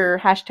day. It's your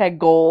hashtag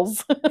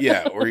goals.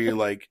 Yeah, or you're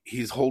like,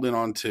 he's holding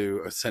on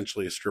to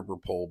essentially a stripper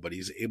pole, but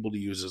he's able to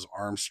use his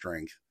arm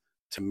strength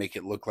to make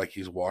it look like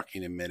he's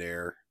walking in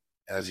midair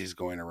as he's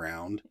going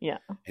around. Yeah.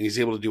 And he's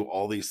able to do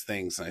all these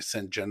things. And I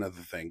sent Jenna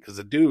the thing because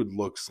the dude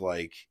looks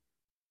like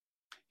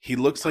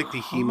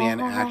the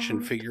He-Man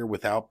action figure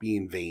without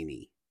being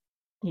veiny.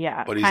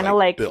 Yeah. But he's kind of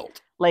like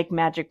built. Like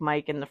Magic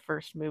Mike in the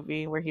first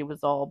movie where he was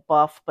all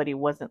buff, but he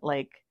wasn't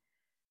like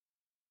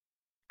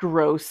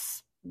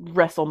gross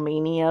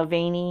WrestleMania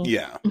veiny.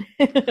 Yeah.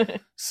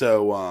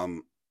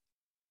 So,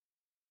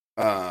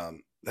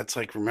 that's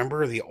like,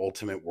 remember the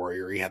Ultimate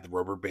Warrior? He had the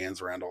rubber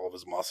bands around all of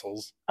his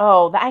muscles.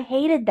 Oh, I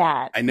hated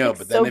that. I know,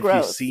 but then if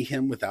you see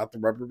him without the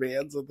rubber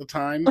bands at the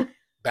time,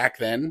 back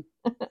then,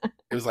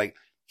 it was like,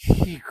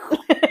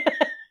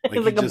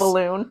 It's like a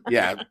balloon.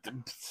 Yeah.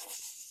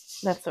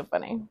 That's so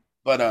funny.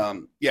 But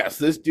yes,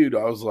 this dude,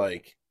 I was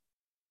like,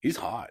 he's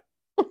hot.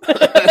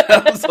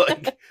 I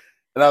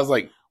was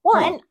like,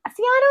 well, and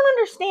see, I don't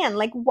understand.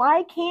 Like,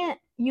 why can't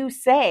you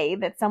say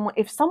that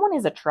if someone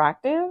is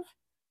attractive,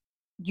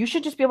 you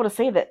should just be able to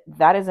say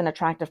that is an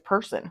attractive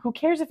person. Who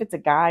cares if it's a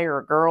guy or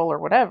a girl or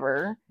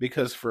whatever?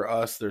 Because for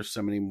us, there's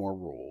so many more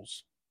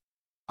rules.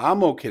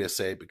 I'm okay to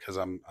say it because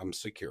I'm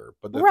secure.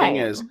 But the thing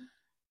is,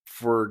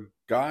 for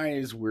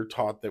guys, we're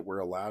taught that we're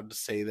allowed to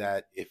say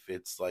that if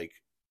it's like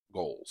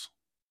goals.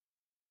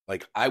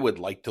 Like, I would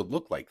like to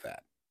look like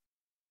that.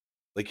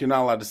 Like, you're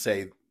not allowed to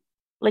say.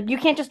 Like, you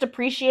can't just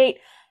appreciate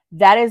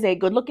that is a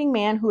good looking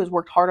man who has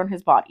worked hard on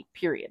his body,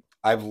 period.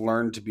 I've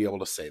learned to be able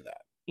to say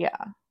that. Yeah.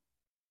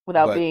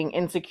 Without being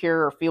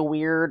insecure or feel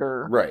weird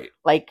or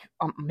like,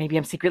 maybe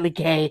I'm secretly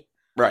gay.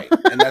 Right.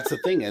 And that's the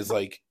thing is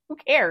like. Who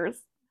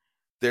cares?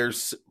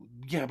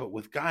 But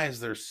with guys,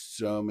 there's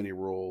so many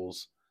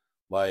rules.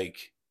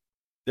 Like,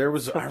 I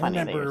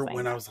remember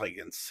when I was like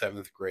in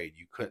 7th grade,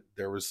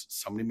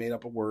 somebody made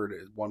up a word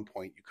at one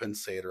point. You couldn't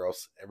say it or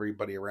else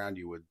everybody around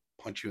you would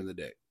punch you in the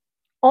dick.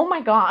 Oh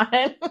my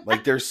God.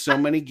 Like, there's so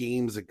many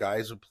games that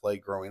guys would play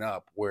growing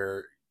up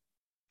where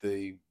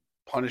the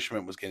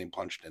punishment was getting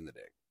punched in the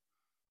dick.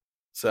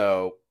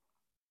 So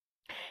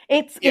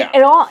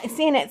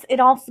it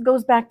also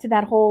goes back to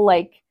that whole,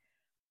 like,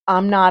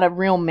 I'm not a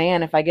real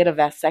man if I get a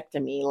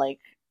vasectomy. Like,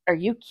 are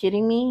you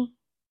kidding me?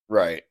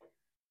 Right.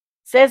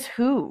 Says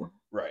who?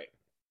 Right.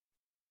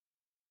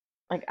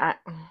 Like, I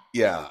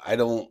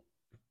don't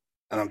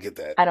get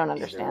that. I don't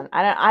understand.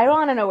 I don't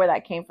want to know where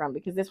that came from,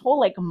 because this whole,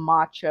 like,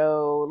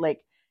 macho,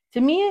 like,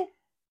 to me,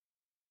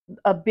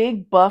 a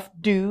big buff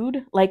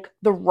dude, like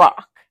The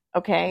Rock,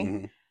 okay?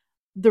 Mm-hmm.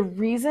 The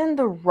reason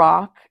The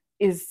Rock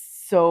is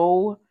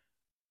so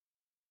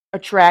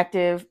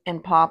attractive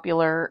and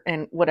popular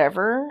and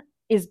whatever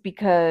is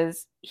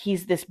because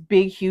he's this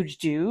big, huge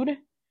dude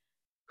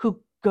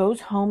who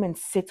goes home and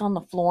sits on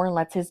the floor and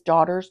lets his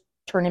daughters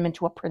turn him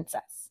into a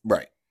princess.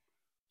 Right.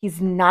 He's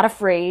not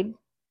afraid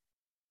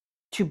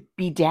to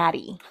be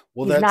daddy.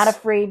 He's not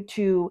afraid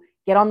to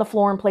get on the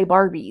floor and play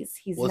Barbies.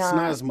 It's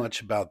not as much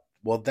about,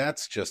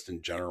 that's just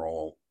in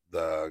general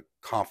the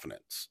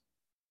confidence.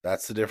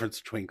 That's the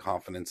difference between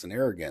confidence and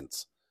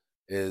arrogance.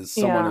 Is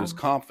someone who's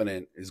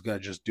confident is going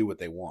to just do what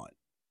they want.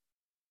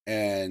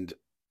 And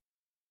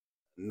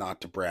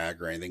not to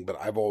brag or anything, but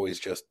I've always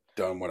just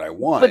done what I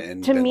want. But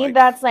and to me, like,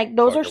 that's like,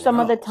 those are some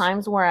of the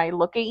times where I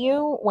look at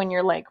you when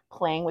you're like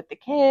playing with the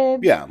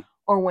kids. Yeah.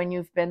 Or when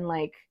you've been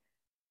like,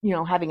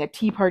 having a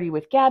tea party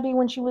with Gabby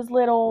when she was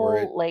little. Or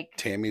at like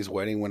Tammy's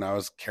wedding when I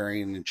was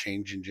carrying and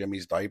changing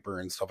Jimmy's diaper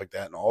and stuff like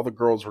that. And all the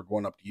girls were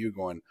going up to you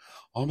going,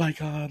 oh my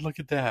God, look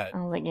at that.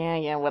 I was like,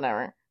 yeah,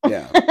 whatever.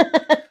 Yeah.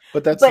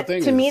 But the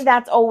thing to me,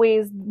 that's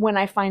always when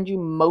I find you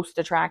most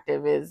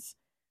attractive is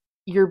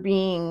you're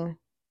being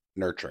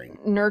nurturing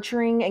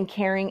and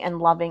caring and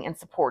loving and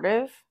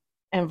supportive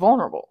and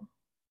vulnerable.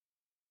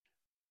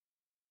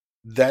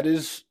 That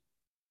is.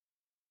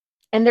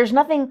 And there's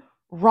nothing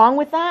wrong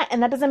with that.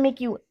 And that doesn't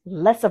make you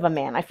less of a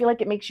man. I feel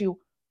like it makes you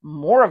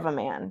more of a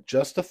man.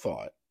 Just a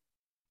thought.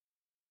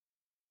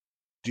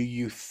 Do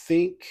you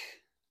think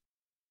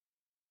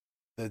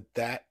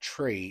that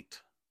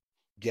trait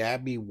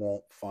Gabby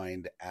won't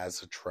find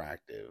as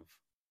attractive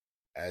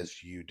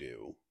as you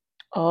do?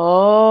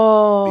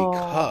 Oh.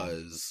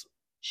 Because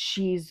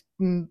she's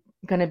going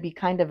to be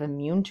kind of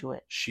immune to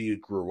it. She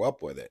grew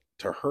up with it.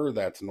 To her,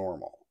 that's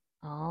normal.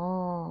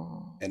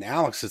 Oh. And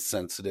Alex is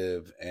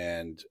sensitive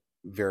and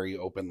very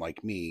open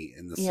like me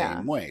in the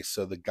same way.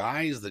 So the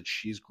guys that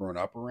she's grown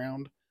up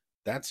around,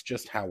 that's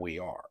just how we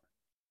are.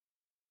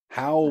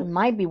 It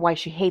might be why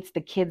she hates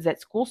the kids at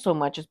school so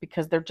much, is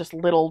because they're just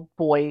little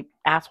boy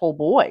asshole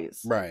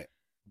boys. Right.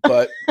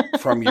 But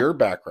from your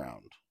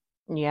background.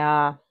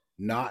 Yeah.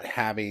 Not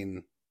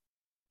having,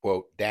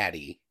 quote,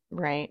 daddy.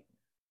 Right.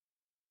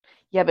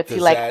 Yeah, but see,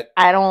 like,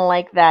 I don't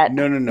like that.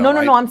 No.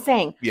 I'm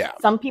saying,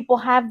 some people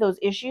have those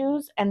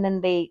issues, and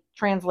then they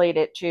translate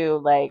it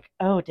to, like,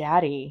 oh,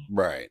 daddy.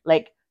 Right.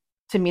 Like,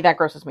 to me, that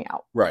grosses me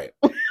out. Right.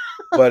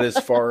 But as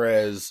far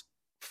as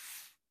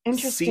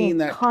seeing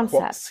that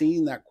concept,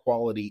 seeing that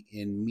quality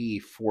in me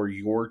for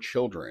your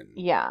children.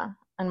 Yeah.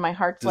 And my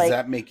heart's does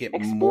that make it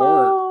explode.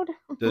 More?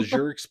 Does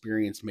your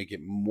experience make it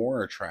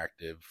more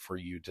attractive for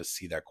you to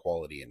see that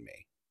quality in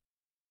me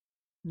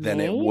than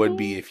it would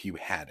be if you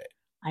had it?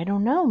 I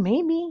don't know.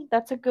 Maybe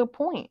that's a good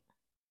point.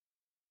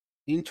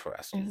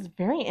 Interesting. It's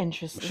very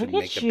interesting.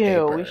 Look at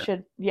you.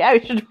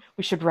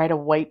 We should write a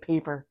white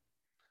paper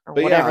or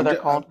whatever they're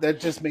called. That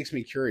just makes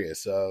me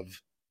curious of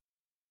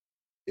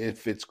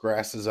if the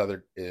grass is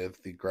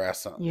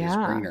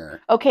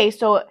greener. Okay,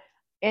 so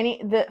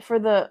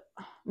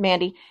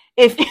Mandy,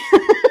 if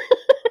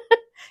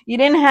you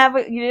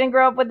didn't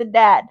grow up with a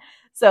dad,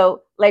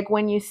 so like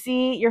when you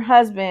see your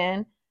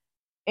husband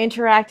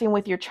interacting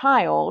with your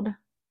child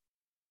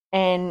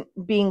and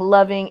being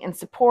loving and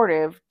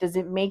supportive, does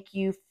it make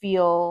you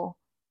feel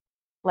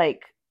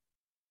like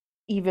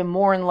even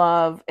more in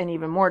love and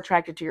even more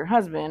attracted to your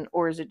husband,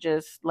 or is it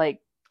just like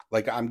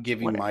I'm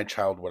giving whatever. My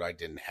child what I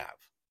didn't have?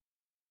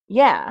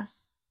 Yeah.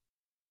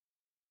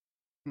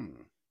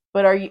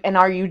 But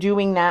are you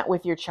doing that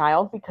with your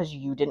child because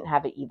you didn't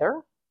have it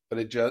either? But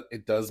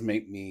it does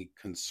make me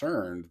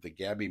concerned that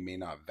Gabby may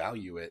not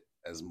value it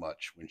as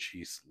much when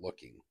she's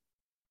looking,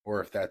 or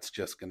if that's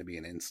just going to be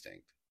an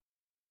instinct.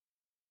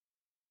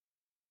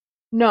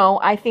 No,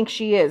 I think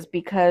she is,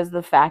 because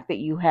the fact that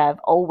you have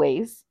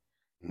always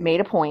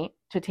made a point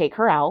to take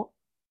her out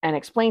and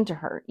explain to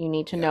her, you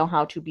need to know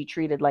how to be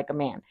treated like a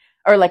man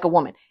or like a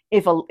woman.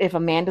 If a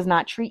man does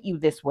not treat you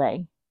this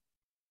way,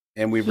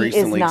 and we've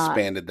recently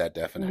expanded that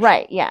definition.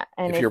 Right, yeah.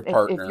 And if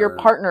your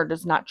partner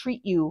does not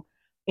treat you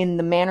in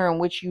the manner in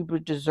which you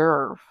would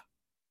deserve,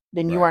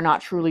 then you are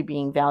not truly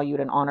being valued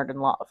and honored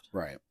and loved.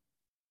 Right.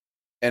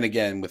 And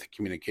again, with the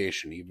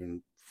communication,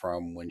 even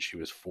from when she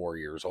was 4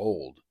 years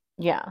old,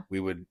 we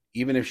would,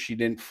 even if she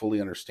didn't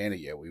fully understand it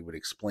yet, we would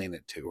explain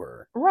it to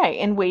her. Right,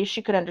 in ways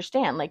she could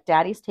understand. Like,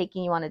 daddy's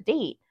taking you on a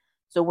date,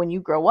 so when you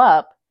grow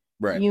up,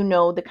 you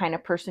know the kind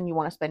of person you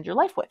want to spend your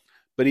life with.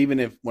 But even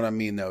if, what I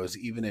mean though, is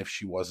even if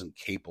she wasn't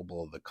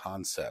capable of the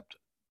concept,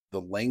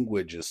 the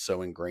language is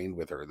so ingrained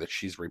with her that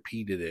she's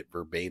repeated it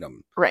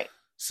verbatim. Right.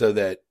 So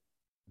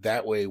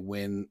that way,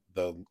 when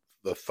the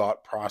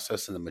thought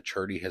process and the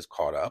maturity has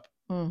caught up,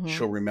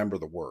 she'll remember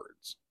the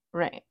words.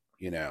 Right.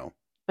 You know.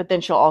 But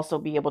then she'll also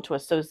be able to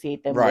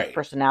associate them with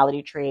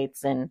personality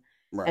traits and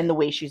the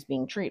way she's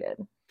being treated.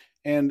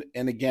 And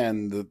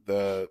again,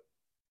 the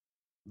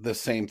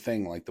same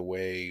thing, like the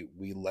way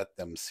we let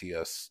them see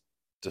us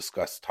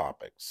discuss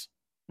topics.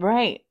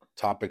 Right.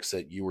 Topics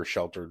that you were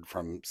sheltered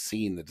from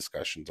seeing the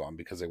discussions on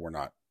because they were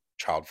not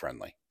child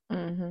friendly.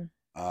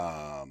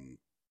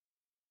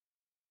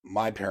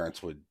 My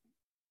parents would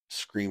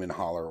scream and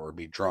holler or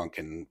be drunk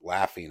and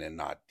laughing and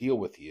not deal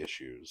with the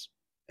issues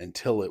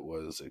until it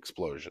was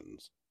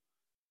explosions.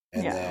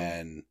 And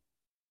then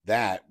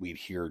that we'd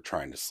hear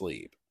trying to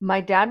sleep.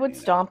 My dad would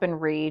stomp and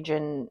rage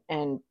and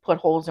put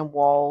holes in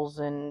walls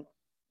and,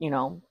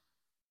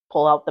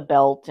 pull out the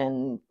belt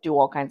and do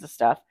all kinds of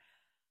stuff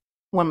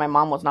when my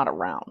mom was not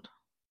around.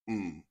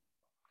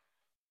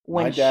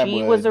 When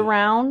she was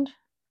around,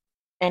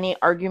 any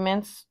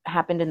arguments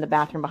happened in the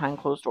bathroom behind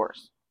closed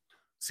doors.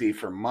 See,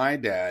 for my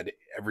dad,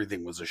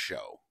 everything was a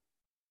show.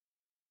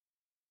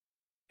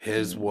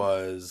 His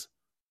was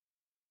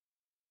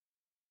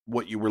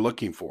what you were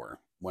looking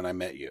for when I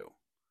met you.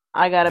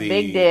 I got a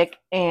big dick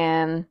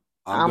and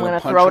I'm going to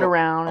throw it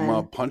around. I'm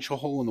going to punch a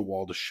hole in the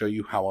wall to show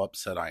you how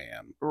upset I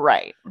am.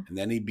 Right. And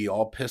then he'd be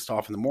all pissed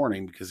off in the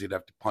morning because he'd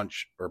have to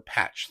punch or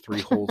patch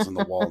 3 holes in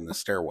the wall in the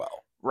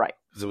stairwell. Right.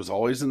 Because it was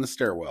always in the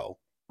stairwell.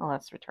 Oh,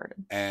 that's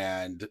retarded.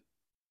 And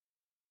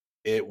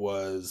it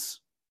was,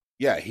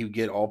 he would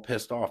get all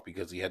pissed off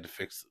because he had to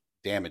fix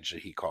damage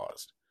that he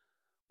caused.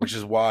 Which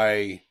is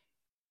why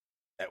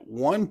at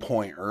one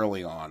point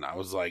early on, I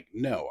was like,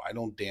 no, I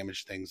don't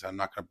damage things. I'm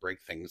not going to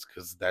break things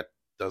because that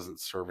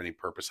doesn't serve any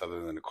purpose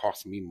other than to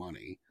cost me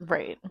money.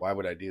 Right. Why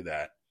would I do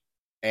that?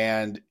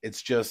 And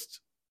it's just,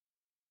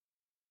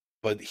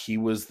 but he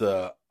was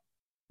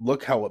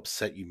look how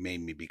upset you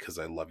made me because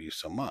I love you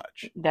so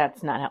much.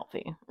 That's not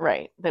healthy.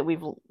 Right. That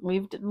we've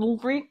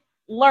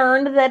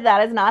learned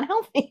that is not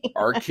healthy.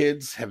 Our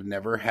kids have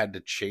never had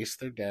to chase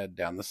their dad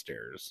down the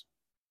stairs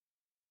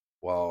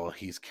while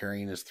he's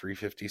carrying his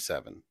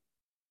 357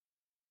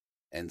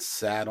 and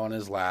sat on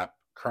his lap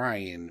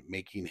crying,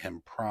 making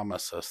him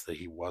promise us that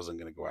he wasn't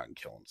going to go out and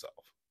kill himself.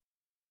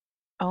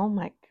 Oh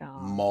my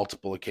God.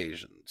 Multiple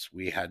occasions.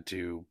 We had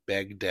to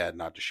beg dad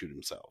not to shoot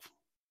himself.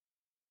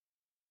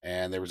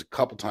 And there was a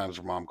couple times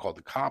where mom called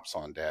the cops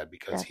on dad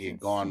because he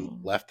had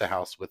left the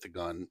house with a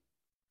gun.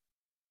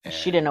 And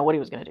she didn't know what he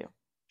was going to do.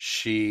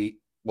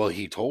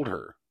 He told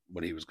her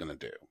what he was going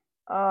to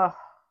do.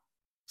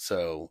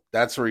 So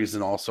that's the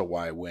reason also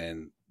why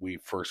when we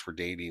first were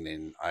dating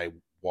and I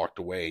walked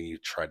away and you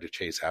tried to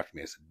chase after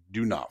me, I said,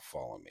 do not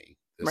follow me.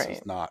 This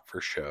is not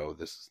for show.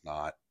 This is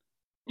not.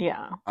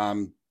 Yeah.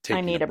 I'm taking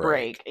I need a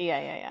break.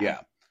 Yeah.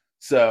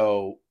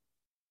 So,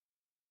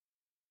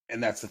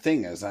 and that's the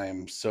thing is I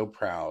am so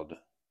proud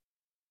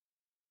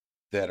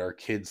that our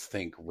kids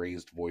think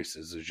raised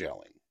voices is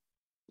yelling.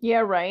 Yeah,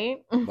 right.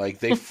 Like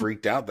they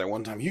freaked out that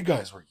one time. You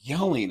guys were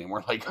yelling and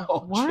we're like,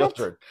 oh, what?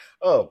 Children.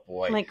 Oh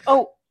boy. Like,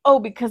 oh,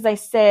 because I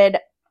said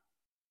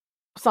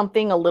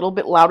something a little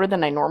bit louder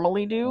than I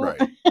normally do.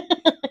 Right.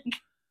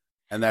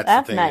 And that's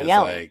the thing not is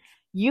yelling.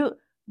 Like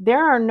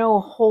there are no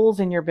holes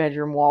in your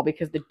bedroom wall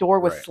because the door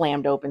was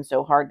slammed open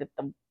so hard that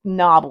the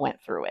knob went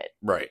through it.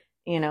 Right.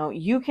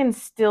 You can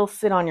still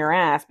sit on your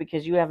ass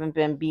because you haven't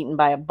been beaten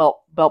by a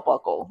belt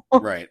buckle.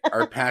 Right.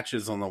 Our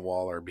patches on the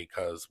wall are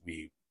because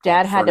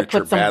Dad had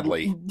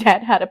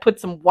to put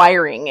some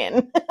wiring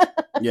in.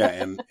 Yeah,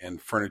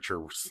 and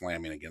furniture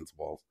slamming against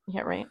walls.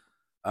 Yeah, right.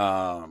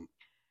 But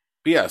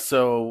yeah,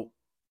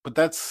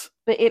 but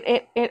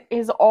it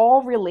is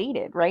all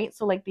related, right?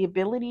 So like the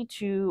ability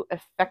to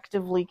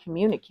effectively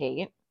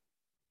communicate,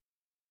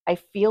 I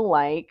feel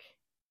like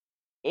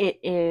it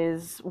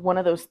is one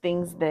of those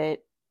things that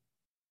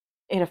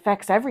it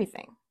affects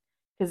everything.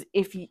 Because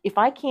if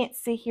I can't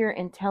sit here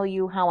and tell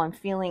you how I'm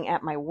feeling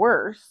at my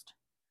worst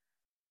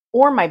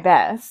or my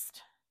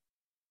best,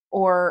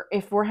 or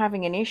if we're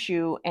having an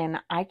issue and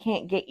I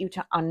can't get you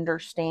to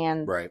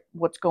understand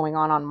what's going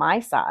on my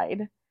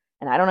side,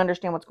 and I don't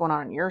understand what's going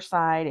on your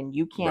side, and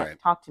you can't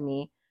talk to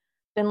me,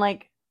 then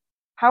like,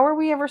 how are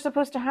we ever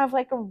supposed to have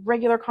like a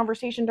regular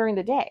conversation during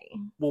the day?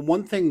 Well,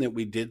 one thing that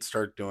we did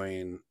start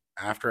doing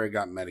after I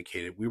got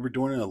medicated, we were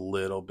doing it a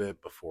little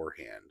bit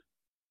beforehand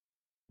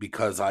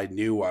because I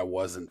knew I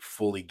wasn't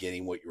fully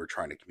getting what you were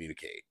trying to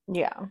communicate.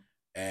 Yeah.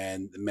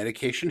 And the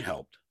medication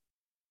helped.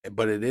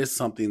 But it is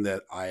something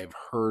that I've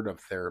heard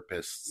of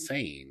therapists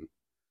saying,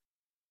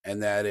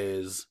 and that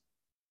is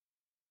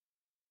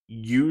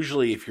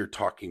usually if you're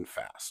talking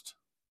fast,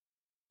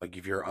 like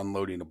if you're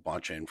unloading a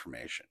bunch of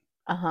information,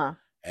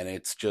 and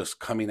it's just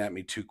coming at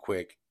me too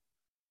quick,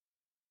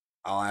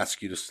 I'll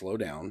ask you to slow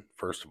down,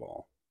 first of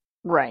all.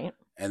 Right.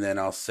 And then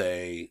I'll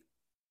say,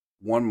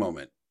 one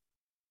moment,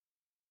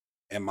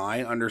 am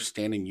I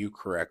understanding you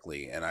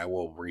correctly? And I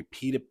will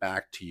repeat it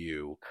back to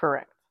you.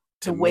 Correct.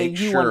 The way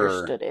you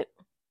understood it.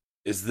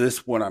 Is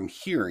this what I'm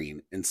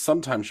hearing? And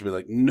sometimes you'll be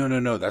like,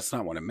 no, that's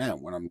not what I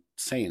meant. What I'm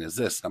saying is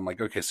this. And I'm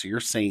like, okay, so you're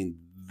saying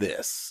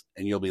this.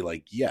 And you'll be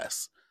like,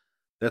 yes.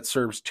 That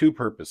serves two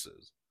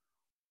purposes.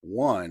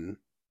 One,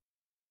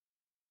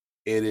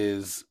 it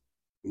is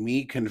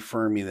me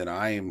confirming that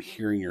I am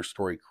hearing your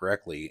story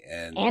correctly.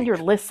 And you're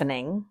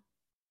listening.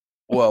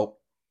 Well,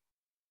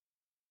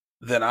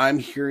 that I'm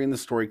hearing the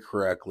story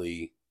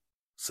correctly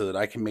so that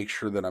I can make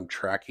sure that I'm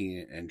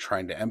tracking and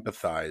trying to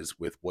empathize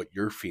with what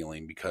you're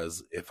feeling.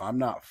 Because if I'm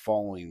not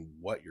following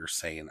what you're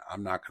saying,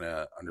 I'm not going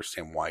to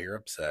understand why you're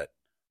upset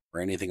or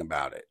anything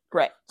about it.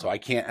 Right. So I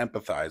can't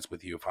empathize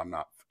with you if I'm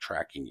not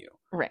tracking you.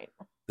 Right.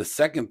 The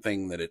second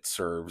thing that it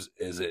serves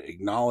is it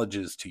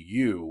acknowledges to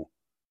you,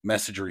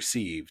 message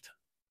received.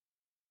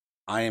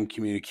 I am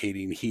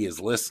communicating, he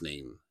is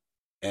listening.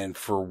 And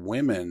for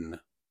women,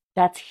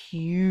 that's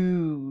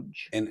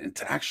huge. And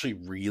it's actually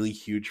really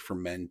huge for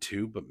men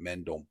too, but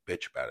men don't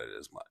bitch about it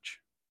as much.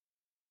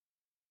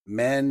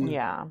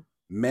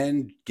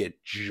 Men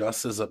get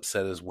just as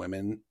upset as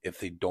women if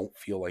they don't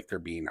feel like they're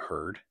being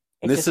heard.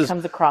 This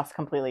comes across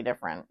completely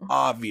different.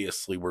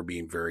 Obviously, we're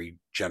being very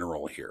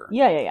general here.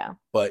 Yeah.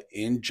 But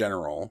in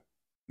general,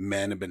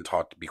 men have been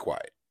taught to be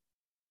quiet.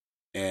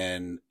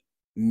 And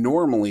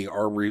normally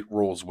our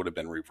roles would have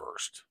been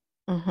reversed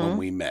when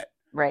we met.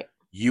 Right.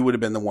 You would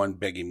have been the one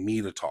begging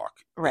me to talk.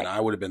 Right. And I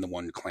would have been the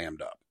one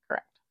clammed up.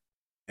 Correct.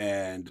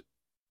 And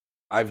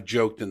I've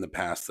joked in the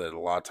past that a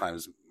lot of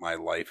times my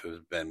life has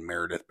been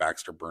Meredith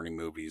Baxter Bernie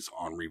movies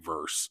on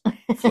reverse.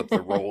 Flip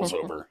the roles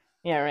over.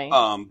 Yeah,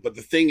 right. But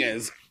the thing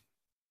is,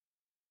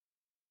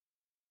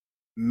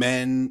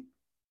 men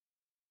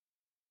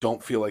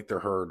don't feel like they're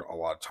heard a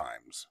lot of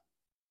times.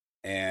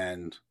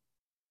 And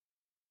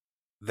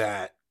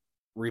that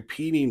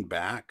repeating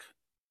back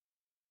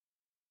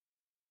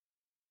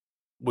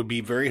would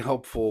be very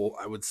helpful,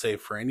 I would say,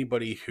 for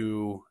anybody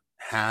who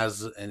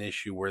has an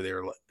issue where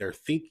they're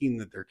thinking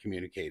that they're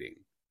communicating.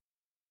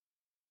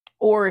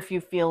 Or if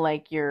you feel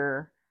like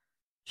you're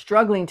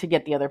struggling to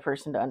get the other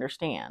person to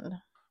understand.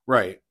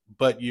 Right.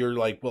 But you're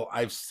like, well,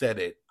 I've said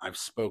it. I've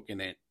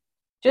spoken it.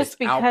 Just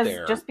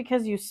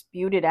because you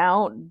spewed it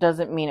out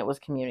doesn't mean it was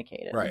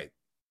communicated. Right.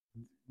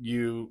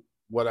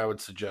 What I would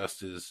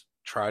suggest is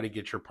try to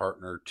get your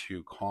partner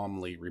to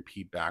calmly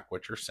repeat back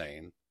what you're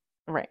saying.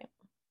 Right.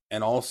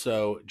 And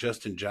also,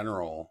 just in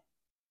general,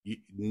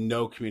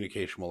 no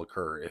communication will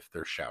occur if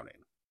they're shouting.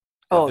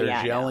 If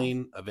they're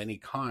yelling of any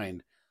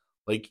kind,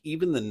 like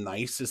even the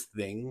nicest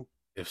thing,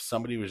 if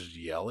somebody was to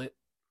yell it,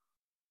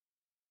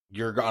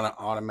 you're going to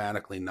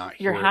automatically not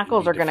hear it. Your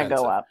hackles are going to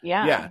go up.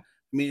 Yeah. Yeah. I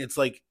mean, it's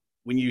like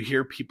when you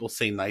hear people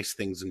say nice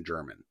things in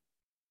German.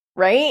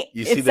 Right?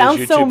 You see those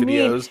YouTube so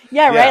videos? Mean.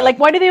 Yeah, right? Like,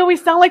 why do they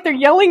always sound like they're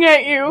yelling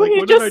at you? Like,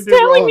 He's just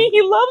telling me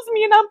he loves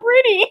me and I'm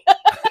pretty.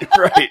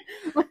 Right.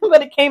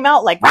 But it came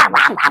out like, rah,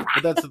 rah, rah, rah.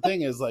 But that's the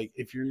thing is, like,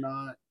 if you're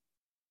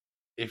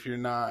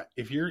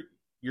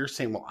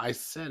saying, well, I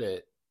said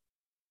it,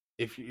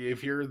 if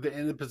you're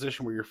in the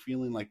position where you're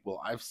feeling like,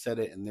 well, I've said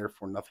it and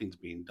therefore nothing's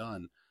being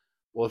done.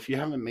 Well, if you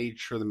haven't made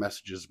sure the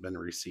message has been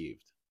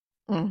received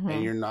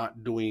and you're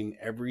not doing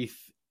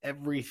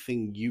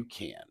everything you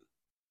can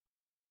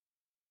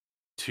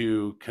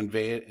to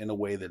convey it in a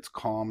way that's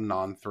calm,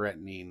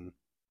 non-threatening,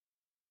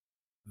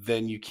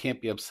 then you can't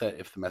be upset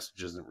if the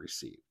message isn't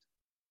received.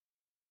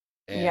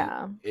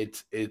 And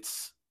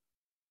it's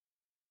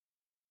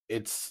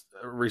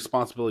a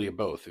responsibility of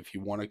both. If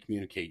you want to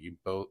communicate,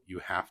 you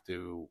have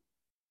to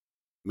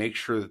make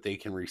sure that they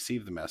can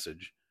receive the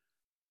message,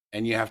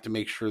 and you have to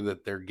make sure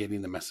that they're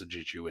getting the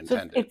messages you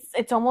intended. So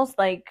it's almost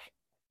like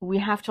we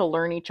have to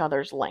learn each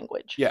other's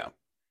language. Yeah.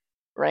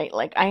 Right?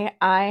 Like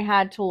I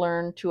had to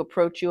learn to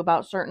approach you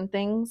about certain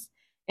things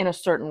in a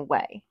certain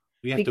way.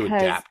 We have to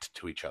adapt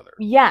to each other.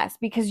 Yes,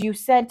 because you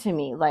said to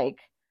me, like,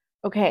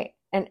 okay,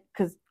 and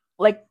because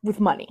like with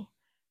money,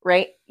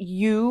 right?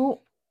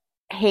 You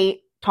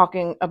hate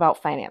talking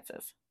about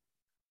finances.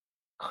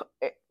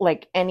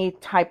 like any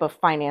type of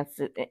finance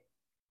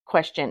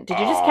question. Did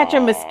you just catch a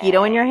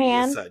mosquito in your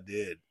hand? Yes, I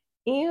did.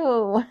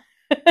 Ew.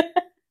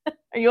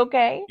 Are you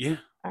okay? Yeah.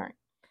 All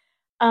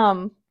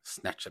right.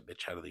 Snatch that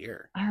bitch out of the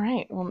air. All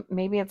right. Well,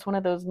 maybe it's one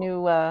of those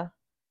new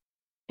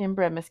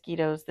inbred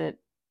mosquitoes that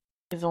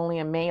is only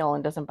a male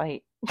and doesn't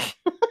bite.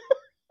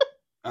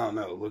 I don't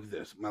know. Look at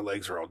this. My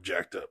legs are all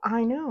jacked up.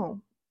 I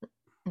know.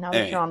 Now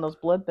that you're on those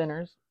blood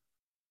thinners.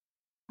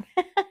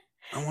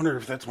 I wonder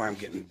if that's why I'm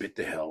getting bit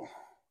to hell.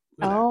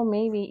 Oh,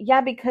 maybe.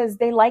 Yeah, because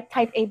they like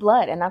type A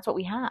blood, and that's what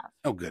we have.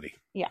 Oh, goody.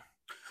 Yeah.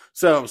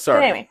 So, sorry.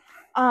 But anyway,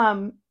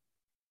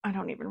 I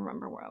don't even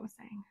remember what I was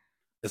saying.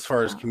 As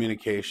far as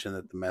communication,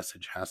 that the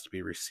message has to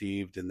be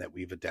received and that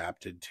we've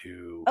adapted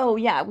to. Oh,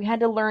 yeah. We had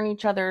to learn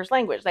each other's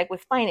language, like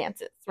with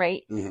finances,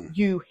 right? Mm-hmm.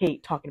 You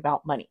hate talking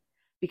about money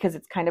because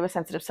it's kind of a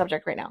sensitive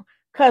subject right now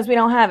because we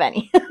don't have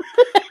any.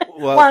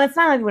 Well, it's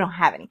not like we don't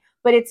have any,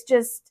 but it's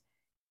just,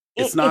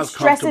 it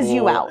stresses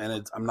you out.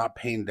 And I'm not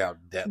paying down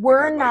debt.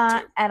 We're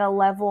not at a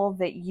level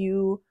that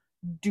you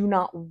do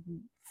not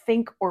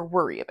think or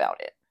worry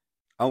about it.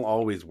 I'll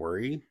always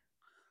worry,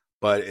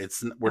 but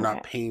we're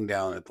not paying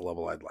down at the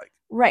level I'd like.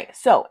 Right.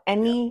 So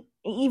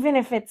even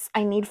if it's,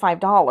 I need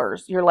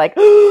 $5, you're like,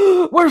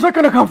 where's that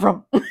going to come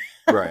from?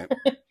 Right.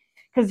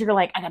 Because you're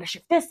like, I got to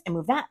shift this and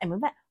move that,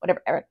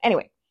 whatever.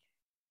 Anyway.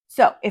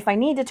 So if I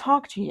need to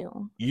talk to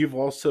you. You've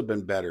also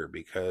been better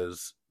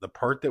because the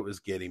part that was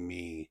getting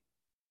me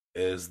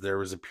is there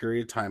was a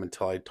period of time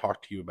until I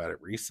talked to you about it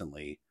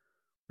recently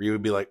where you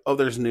would be like, oh,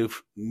 there's new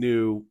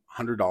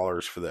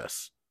 $100 for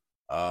this,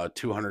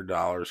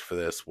 $200 for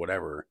this,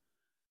 whatever.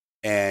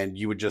 And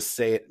you would just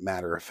say it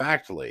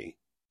matter-of-factly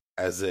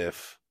as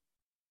if,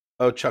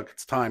 oh, Chuck,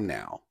 it's time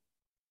now,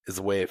 is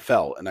the way it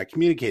felt. And I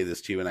communicated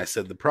this to you, and I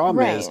said, the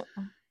problem is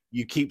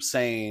you keep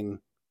saying,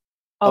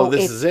 oh,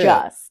 this is it.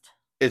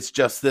 It's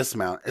just this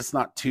amount. It's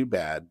not too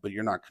bad, but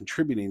you're not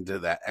contributing to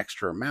that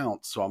extra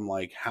amount. So I'm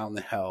like, how in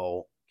the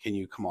hell can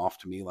you come off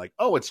to me like,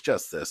 oh, it's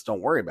just this.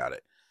 Don't worry about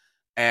it.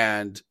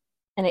 And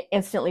it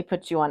instantly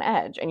puts you on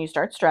edge and you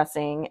start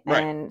stressing.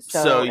 Right. And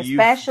so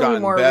especially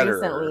more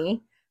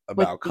recently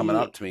about coming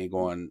up to me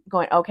going,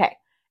 okay.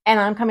 And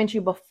I'm coming to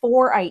you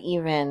before I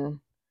even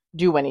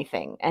do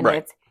anything. And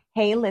it's,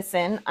 hey,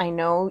 listen, I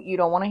know you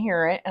don't want to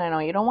hear it. And I know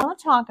you don't want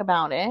to talk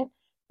about it,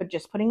 but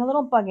just putting a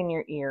little bug in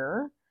your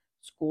ear.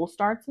 School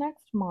starts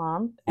next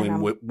month.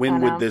 When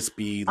would this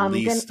be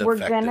least effective? We're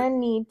going to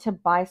need to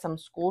buy some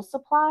school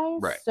supplies.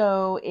 Right.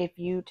 So if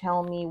you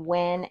tell me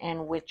when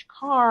and which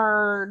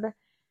card,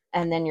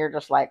 and then you're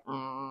just like,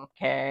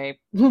 okay.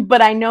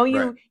 But I know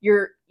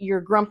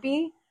you're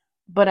grumpy,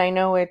 but I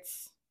know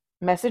it's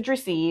message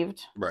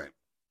received. Right.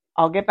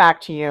 I'll get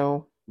back to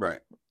you.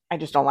 Right. I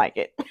just don't like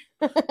it.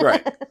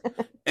 Right.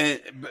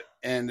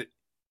 And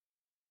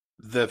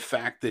the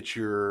fact that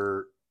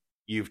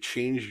you've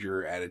changed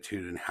your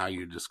attitude and how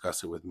you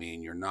discuss it with me,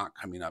 and you're not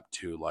coming up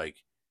to like,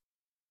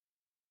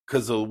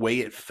 because the way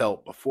it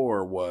felt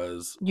before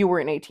was you were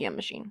an ATM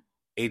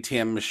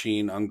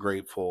machine,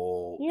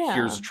 ungrateful. Yeah,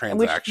 here's a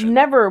transaction. Which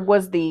never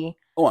was I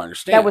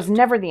understand. That was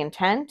never the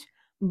intent.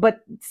 But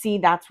see,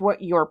 that's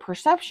what your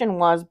perception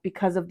was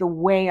because of the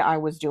way I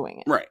was doing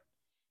it. Right.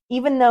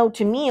 Even though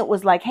to me it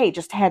was like, hey,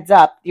 just heads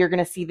up, you're going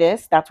to see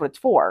this. That's what it's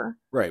for.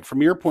 Right. From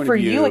your point of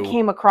view. For you, it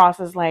came across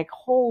as like,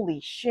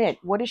 holy shit,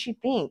 what does she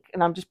think?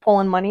 And I'm just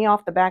pulling money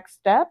off the back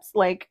steps?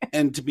 Like.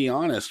 And to be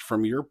honest,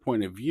 from your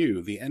point of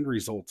view, the end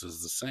result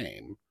is the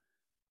same.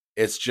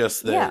 It's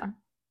just that. Yeah.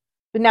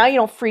 But now you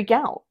don't freak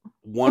out.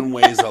 One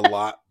way is a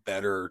lot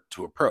better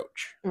to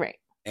approach. Right.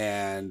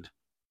 And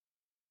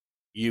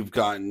you've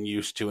gotten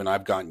used to, and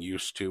I've gotten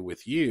used to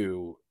with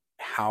you,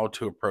 how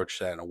to approach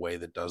that in a way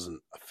that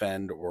doesn't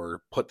offend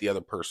or put the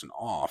other person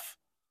off.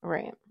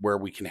 Right. Where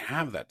we can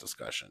have that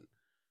discussion.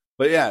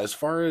 But yeah, as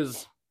far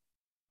as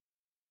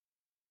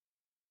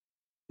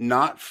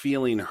not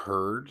feeling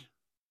heard,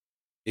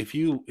 if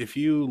you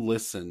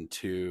listen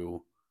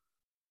to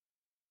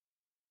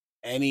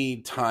any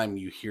time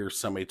you hear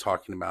somebody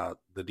talking about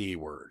the D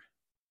word,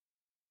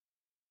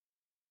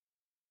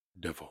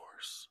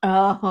 divorce.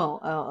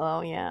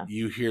 Oh, yeah.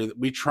 You hear that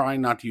we try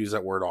not to use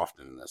that word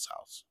often in this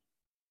house.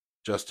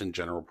 Just in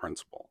general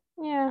principle.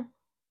 Yeah.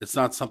 It's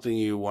not something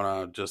you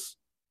want to just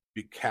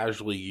be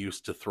casually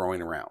used to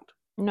throwing around.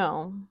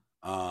 No.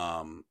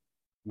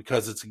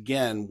 Because it's,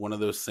 again, one of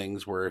those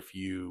things where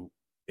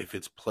if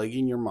it's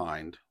plaguing your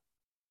mind,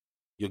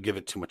 you'll give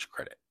it too much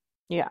credit.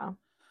 Yeah.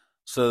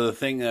 So the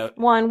thing that...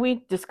 One,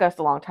 we discussed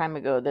a long time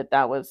ago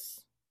that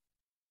was...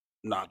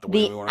 Not the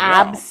way we want to go.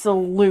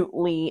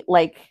 Absolutely,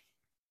 like...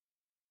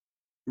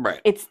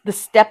 Right. It's the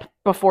step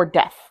before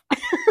death.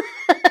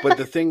 But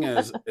the thing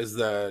is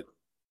that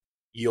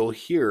you'll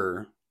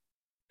hear,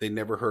 they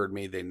never heard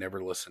me. They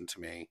never listened to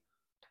me.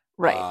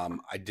 Right.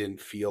 I didn't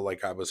feel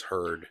like I was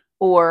heard.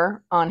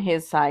 Or on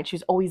his side,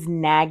 she's always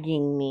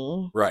nagging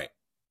me. Right.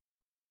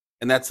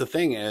 And that's the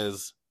thing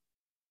is,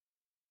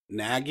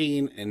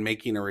 nagging and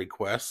making a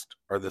request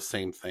are the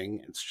same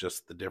thing. It's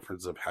just the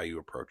difference of how you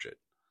approach it.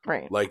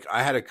 Right. Like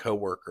I had a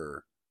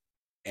coworker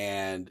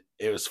And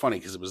it was funny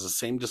because it was the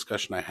same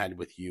discussion I had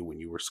with you when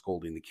you were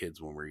scolding the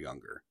kids when we were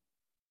younger.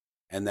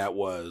 And that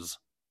was,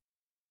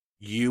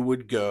 you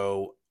would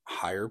go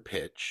higher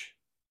pitch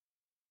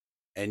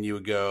and you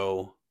would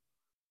go,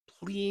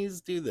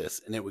 please do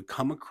this. And it would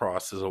come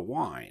across as a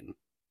whine.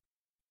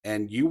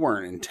 And you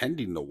weren't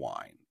intending to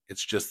whine.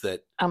 It's just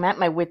that I'm at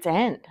my wit's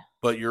end.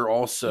 But you're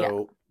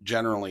also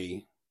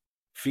generally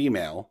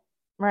female.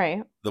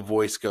 Right. The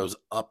voice goes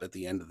up at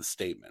the end of the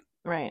statement.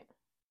 Right.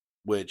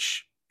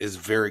 Which is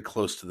very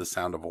close to the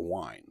sound of a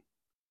whine.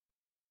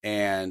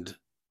 And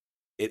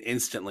it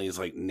instantly is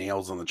like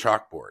nails on the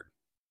chalkboard.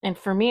 And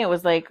for me, it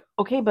was like,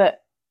 okay,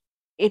 but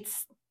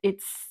it's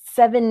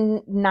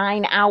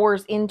 7-9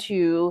 hours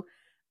into,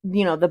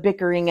 you know, the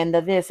bickering and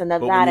the this and the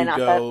that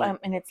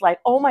and it's like,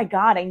 oh my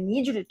God, I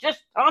need you to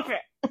just stop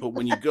it. But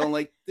when you go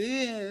like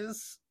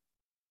this,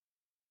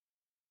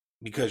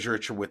 because you're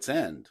at your wit's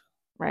end,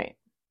 right?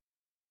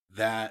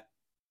 That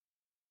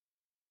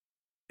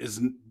is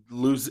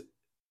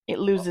it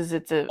loses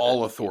its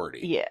all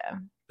authority. Yeah,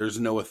 there's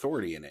no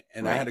authority in it.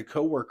 And right. I had a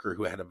coworker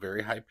who had a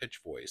very high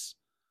pitched voice.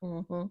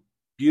 Mm-hmm.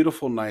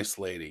 Beautiful, nice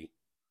lady,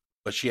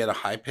 but she had a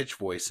high pitched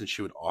voice, and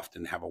she would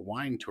often have a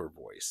whine to her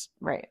voice.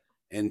 Right.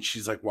 And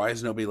she's like, "Why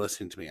is nobody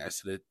listening to me?" I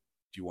said,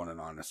 "Do you want an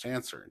honest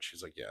answer?" And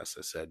she's like, "Yes."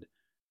 I said,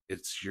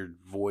 "It's your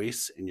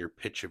voice and your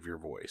pitch of your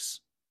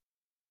voice."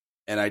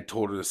 And I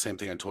told her the same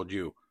thing I told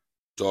you.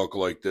 Talk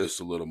like this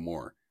a little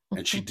more.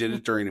 And she did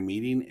it during a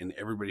meeting, and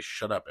everybody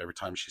shut up every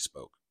time she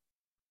spoke.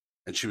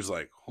 And she was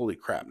like, holy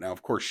crap. Now,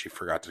 of course, she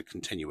forgot to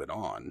continue it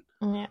on.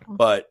 Yeah.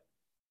 But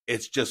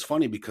it's just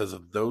funny because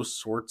of those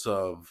sorts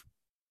of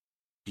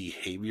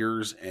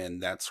behaviors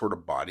and that sort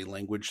of body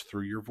language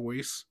through your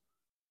voice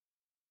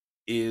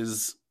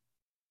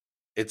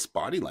it's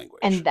body language.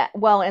 And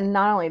and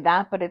not only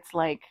that, but it's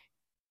like,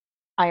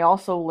 I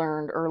also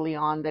learned early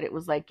on that it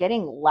was like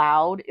getting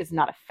loud is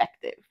not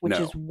effective, which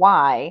is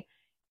why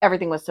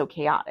everything was so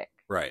chaotic.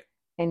 Right.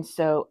 And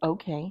so,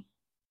 okay,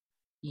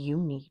 you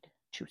need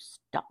to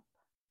stop.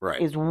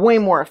 Right. Is way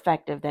more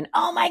effective than,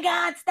 oh my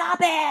God, stop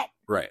it.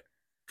 Right.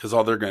 Because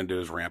all they're going to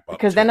do is ramp up.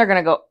 Because then they're going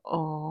to go,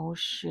 oh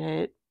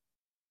shit,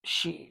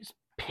 she's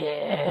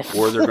pissed.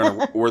 Or they're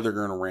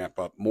going to ramp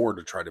up more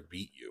to try to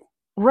beat you.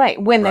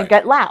 Right. When they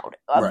get loud.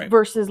 Right.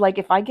 Versus like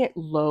if I get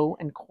low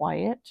and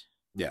quiet.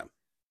 Yeah.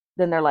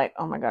 Then they're like,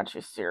 oh my God,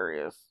 she's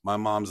serious. My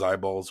mom's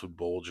eyeballs would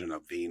bulge and a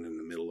vein in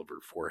the middle of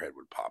her forehead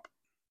would pop.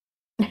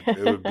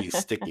 It would be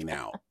sticking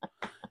out.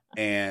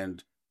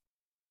 And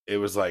it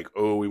was like,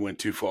 oh, we went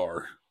too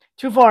far.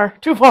 Too far.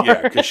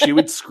 Yeah, because she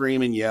would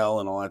scream and yell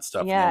and all that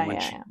stuff. Yeah, and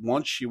then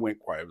once she went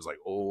quiet, it was like,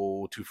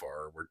 oh, too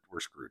far. We're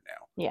screwed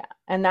now. Yeah.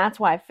 And that's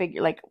why I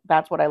figured, like,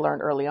 that's what I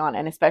learned early on.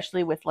 And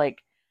especially with, like,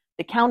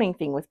 the counting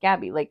thing with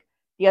Gabby. Like,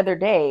 the other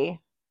day,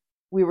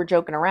 we were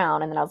joking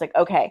around, and then I was like,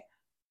 okay,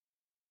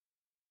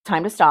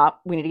 time to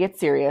stop. We need to get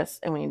serious,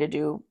 and we need to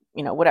do,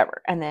 you know,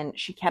 whatever. And then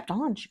she kept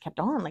on.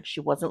 Like, she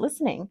wasn't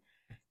listening.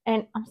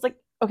 And I was like,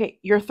 okay,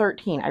 you're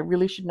 13. I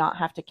really should not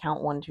have to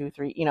count 1, 2,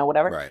 3, you know,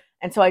 whatever. Right.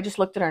 And so I just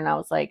looked at her and I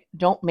was like,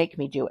 don't make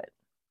me do it.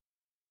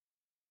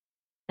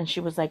 And she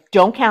was like,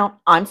 don't count.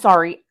 I'm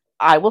sorry.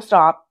 I will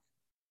stop.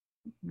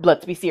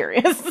 Let's be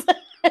serious.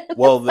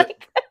 Well,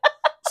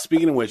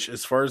 speaking of which,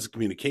 as far as the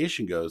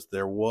communication goes,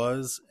 there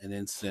was an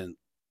incident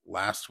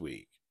last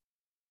week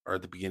or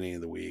at the beginning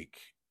of the week.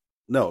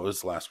 No, it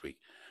was last week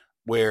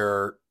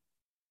where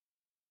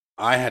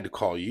I had to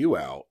call you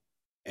out.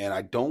 And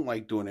I don't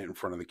like doing it in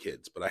front of the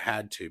kids, but I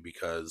had to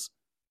because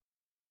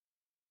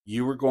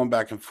you were going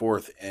back and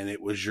forth, and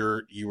it was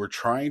you were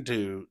trying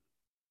to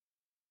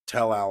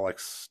tell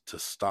Alex to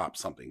stop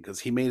something because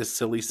he made a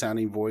silly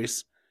sounding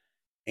voice.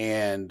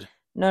 And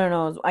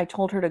no. I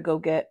told her to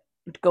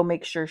go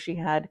make sure she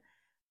had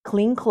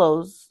clean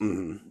clothes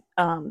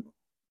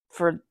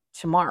for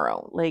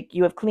tomorrow. Like,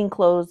 you have clean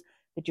clothes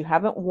that you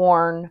haven't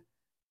worn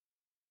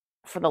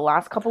for the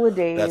last couple of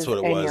days. That's what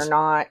it was. And you're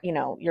not, you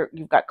know,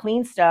 you've got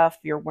clean stuff.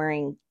 You're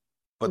wearing,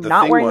 but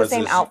not wearing the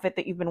same outfit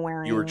that you've been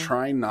wearing. You were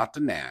trying not to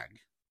nag.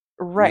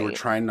 Right. You were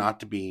trying not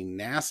to be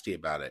nasty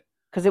about it.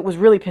 Because it was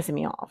really pissing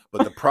me off.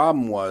 But the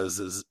problem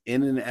is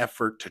in an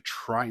effort to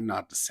try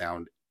not to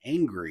sound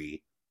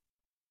angry,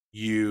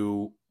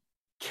 you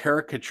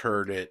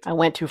caricatured it. I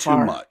went too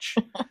far. Too much.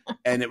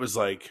 And it was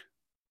like,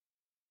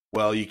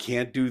 well, you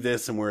can't do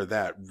this and wear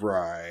that.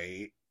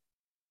 Right.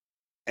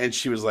 And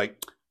she was like,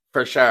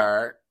 for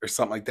sure, or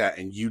something like that,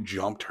 and you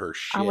jumped her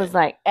shit. I was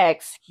like,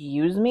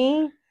 excuse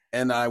me?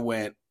 And I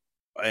went,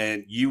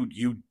 and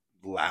you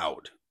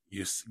loud.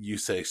 You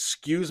say,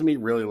 excuse me,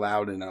 really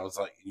loud, and I was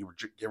like, you were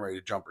getting ready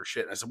to jump her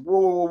shit. And I said,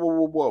 whoa, whoa, whoa,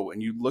 whoa, whoa.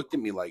 And you looked at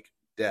me like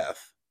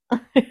death.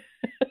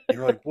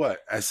 You're like, what?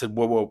 I said,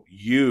 whoa,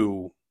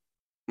 you.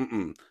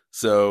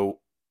 So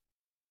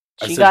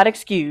she got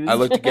excused. I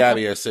looked at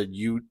Gabby. I said,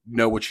 you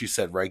know what she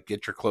said, right?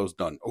 Get your clothes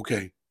done.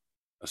 Okay.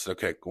 I said,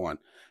 okay, go on.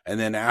 And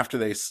then after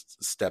they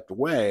stepped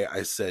away,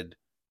 I said,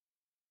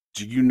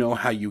 do you know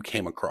how you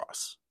came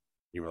across?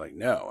 You were like,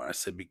 no. And I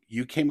said,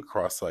 you came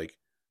across like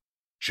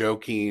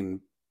joking,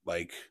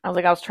 like I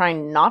was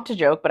trying not to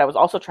joke, but I was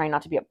also trying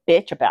not to be a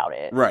bitch about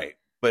it. Right.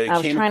 But I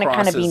was trying to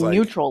kind of be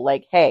neutral,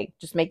 like, hey,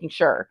 just making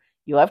sure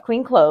you have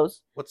clean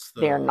clothes.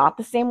 They're not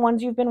the same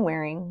ones you've been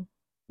wearing.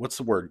 What's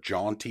the word?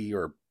 Jaunty,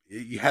 or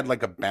you had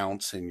like a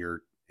bounce in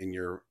your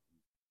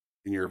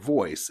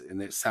voice,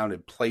 and it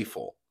sounded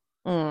playful.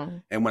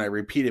 And when I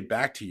repeated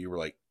back to you, you were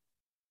like,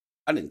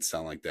 I didn't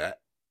sound like that.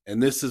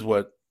 And this is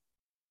what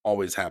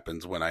always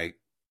happens when I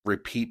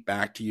repeat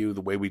back to you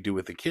the way we do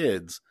with the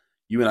kids.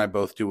 You and I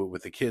both do it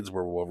with the kids,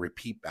 where we'll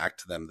repeat back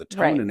to them the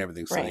tone and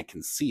everything so they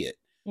can see it.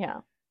 Yeah.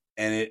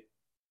 And it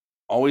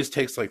always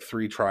takes like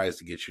 3 tries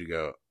to get you to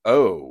go,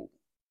 oh,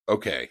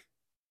 okay.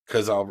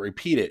 Because I'll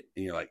repeat it,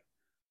 and you're like,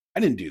 I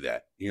didn't do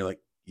that. And you're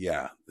like,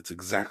 yeah, that's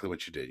exactly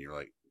what you did. And you're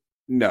like,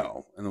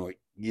 no. And I'm like,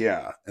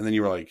 yeah. And then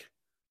you were like,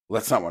 well,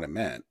 that's not what I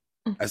meant.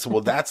 I said,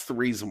 well, that's the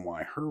reason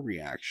why her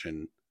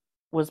reaction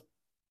was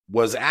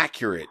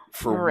accurate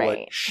for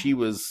what she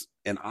was.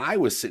 And I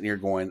was sitting here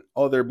going,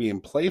 oh, they're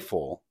being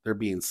playful. They're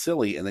being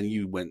silly. And then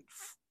you went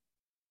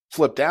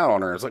flipped out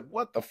on her. It's like,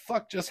 what the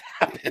fuck just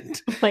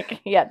happened? Like,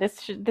 yeah,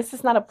 this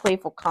is not a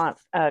playful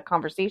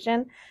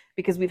conversation,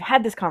 because we've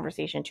had this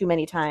conversation too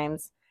many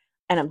times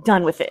and I'm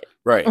done with it.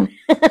 Right.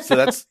 So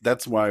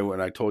that's why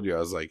when I told you, I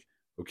was like,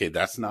 okay,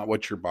 that's not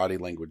what your body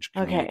language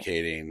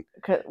communicating.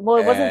 Well,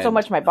 it wasn't so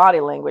much my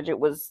body language. It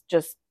was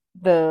just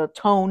the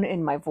tone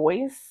in my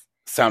voice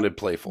sounded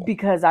playful,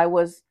 because I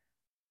was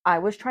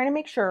trying to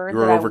make sure you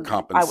were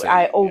overcompensating.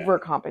 I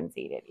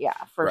overcompensated. Yeah,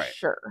 for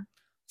sure.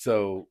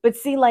 So, but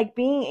see, like,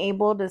 being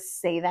able to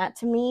say that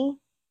to me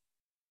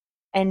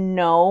and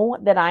know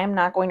that I am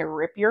not going to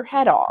rip your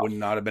head off. Would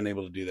not have been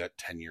able to do that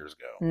 10 years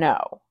ago.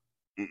 No.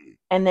 Mm-mm.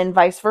 And then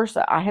vice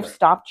versa. I have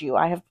stopped you.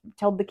 I have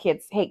told the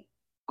kids, hey,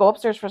 go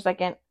upstairs for a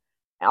second.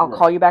 I'll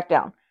call you back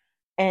down.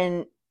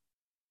 And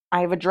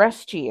I've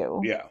addressed to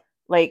you. Yeah.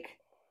 Like,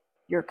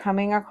 you're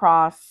coming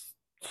across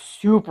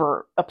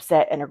super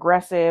upset and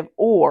aggressive,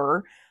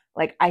 or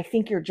like, I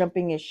think you're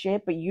jumping his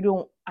shit, but you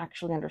don't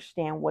actually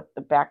understand what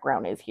the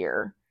background is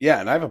here.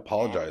 Yeah, and I've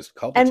apologized a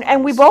couple times.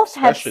 And we both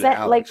have said,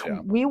 Alex, like,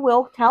 we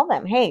will tell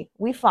them, hey,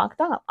 we fucked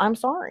up. I'm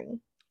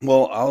sorry.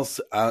 Well,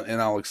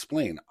 I'll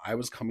explain. I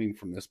was coming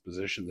from this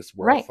position. This is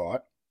where I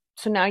thought.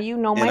 So now you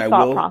know my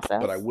thought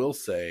process. But I will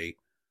say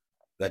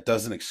that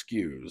doesn't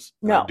excuse.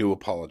 No. I do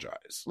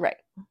apologize. Right.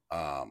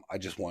 I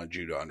just wanted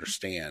you to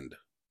understand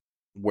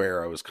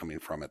where I was coming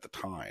from at the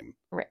time.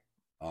 Right.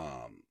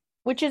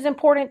 Which is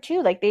important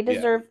too. Like, they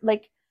deserve,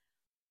 like,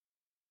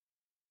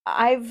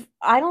 I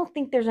don't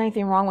think there's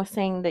anything wrong with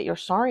saying that you're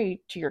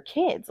sorry to your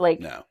kids. Like,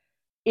 no.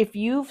 If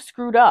you've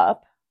screwed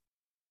up,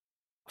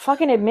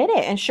 fucking admit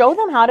it and show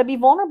them how to be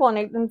vulnerable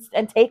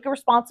and take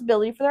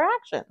responsibility for their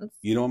actions.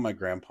 You know what my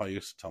grandpa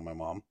used to tell my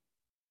mom?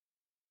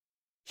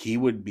 He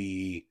would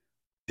be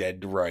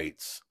dead to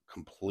rights,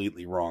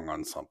 completely wrong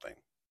on something,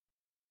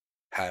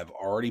 have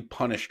already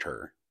punished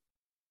her,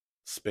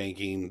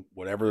 spanking,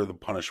 whatever the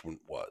punishment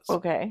was.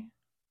 Okay.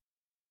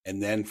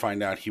 And then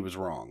find out he was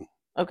wrong.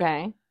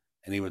 Okay.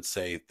 And he would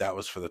say, that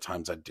was for the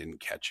times I didn't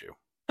catch you.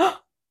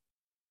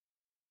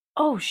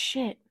 Oh,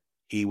 shit.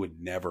 He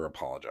would never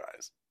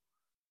apologize.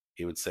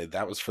 He would say,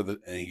 that was for the,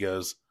 and he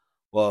goes,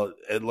 well,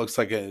 it looks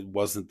like it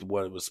wasn't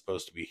what it was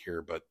supposed to be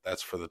here, but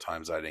that's for the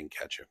times I didn't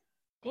catch you.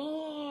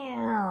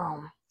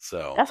 Damn.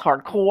 So. That's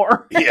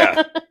hardcore.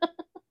 Yeah.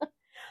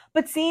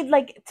 But see,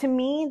 like, to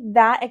me,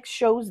 that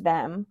shows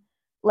them,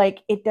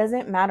 like, it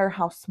doesn't matter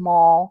how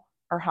small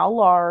or how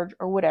large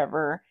or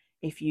whatever.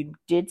 If you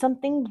did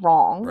something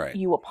wrong,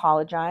 you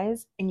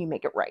apologize and you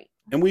make it right.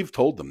 And we've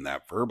told them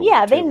that verbally.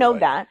 Yeah, they know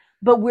that.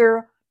 But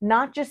we're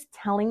not just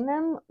telling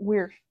them,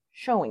 we're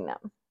showing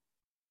them.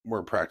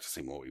 We're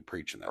practicing what we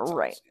preach in that sense.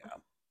 Right. Yeah.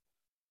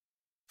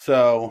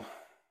 So,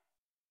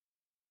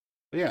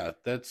 yeah,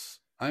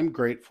 I'm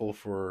grateful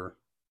for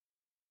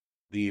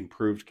the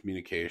improved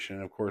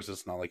communication. Of course,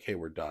 it's not like, hey,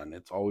 we're done.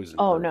 It's always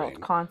improving. Oh, no, it's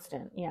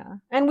constant. Yeah.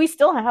 And we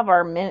still have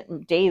our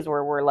days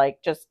where we're,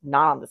 like, just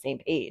not on the same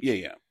page.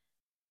 Yeah.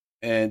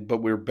 But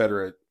we're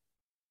better at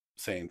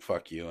saying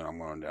fuck you and I'm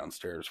going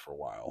downstairs for a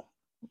while.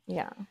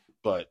 Yeah.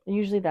 But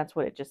usually that's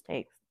what it just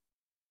takes.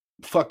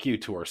 Fuck you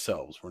to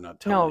ourselves. We're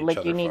not telling each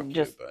other you need fuck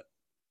just...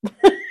 you,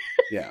 but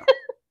yeah.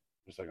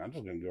 It's like, I'm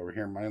just going to go over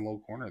here in my little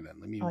corner then.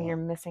 Let me you're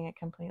missing it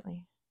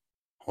completely.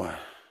 What?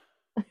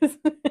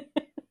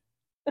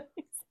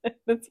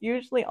 That's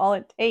usually all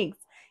it takes.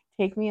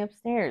 Take me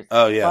upstairs.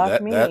 Oh, yeah.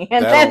 Fuck me.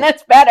 And then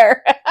that's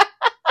better.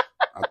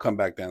 I'll come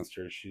back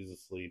downstairs. She's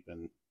asleep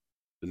and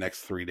the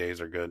next 3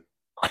 days are good.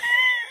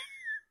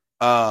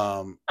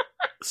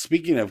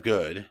 Speaking of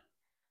good,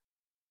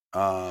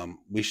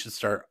 we should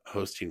start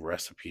hosting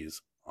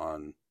recipes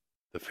on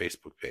the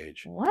Facebook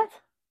page. What?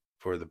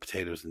 For the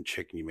potatoes and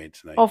chicken you made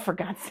tonight. Oh, for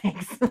God's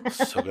sakes.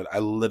 So good. I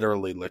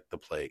literally licked the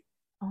plate.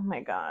 Oh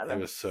my God. That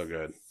was so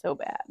good. So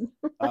bad.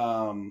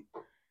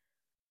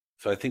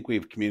 So I think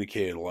we've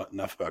communicated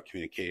enough about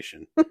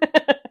communication.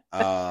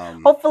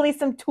 Hopefully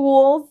some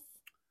tools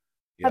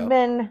have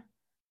been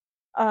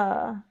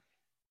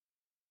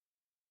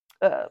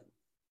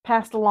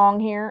passed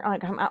along here.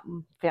 Like,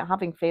 I'm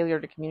having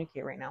failure to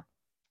communicate right now.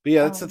 But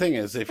yeah, that's the thing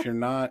is if you're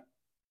not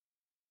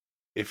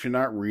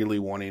really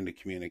wanting to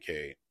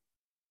communicate,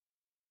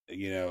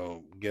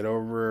 get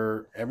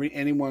over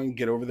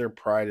their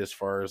pride as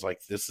far as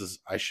like,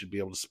 I should be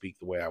able to speak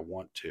the way I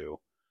want to.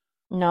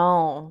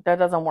 No, that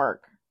doesn't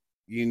work.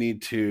 You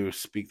need to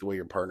speak the way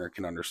your partner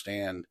can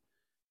understand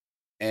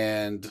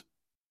and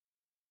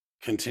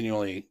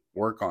continually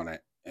work on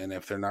it. And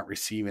if they're not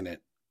receiving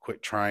it,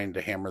 quit trying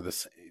to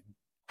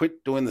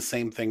quit doing the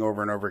same thing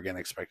over and over again,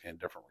 expecting a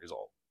different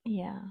result.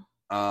 Yeah.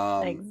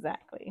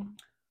 Exactly.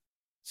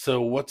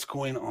 So what's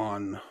going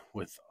on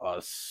with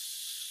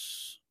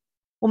us?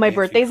 Well, my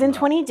birthday's in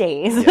 20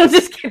 days. Yes. I'm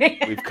just kidding.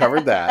 We've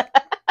covered that.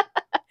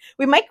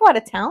 We might go out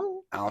of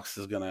town. Alex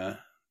is going to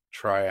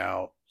try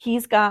out.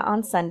 He's got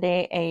on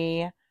Sunday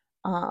a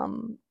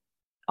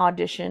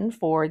audition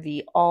for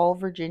the All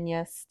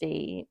Virginia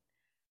State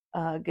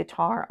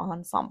Guitar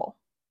Ensemble.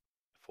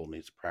 Fool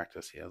needs to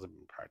practice. He hasn't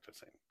been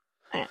practicing.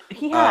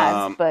 He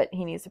has, but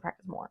he needs to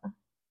practice more.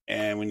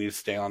 And we need to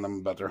stay on them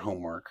about their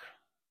homework.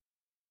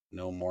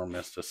 No more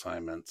missed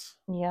assignments.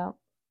 Yep.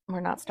 We're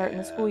not starting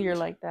the school year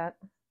like that.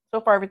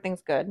 So far,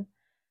 everything's good.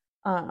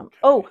 Okay.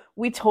 Oh,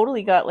 we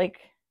totally got I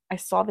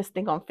saw this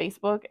thing on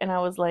Facebook and I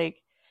was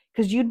like,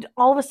 because you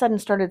all of a sudden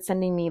started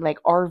sending me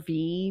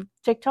RV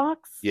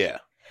TikToks. Yeah.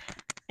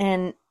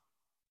 And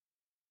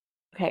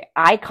okay,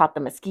 I caught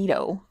the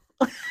mosquito.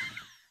 And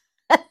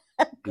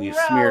you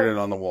smeared it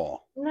on the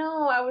wall.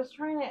 No, I was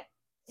trying to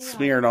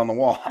smear it on the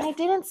wall. I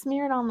didn't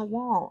smear it on the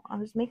wall. I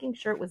was making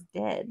sure it was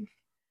dead.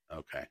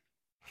 Okay.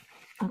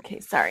 Okay,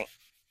 sorry.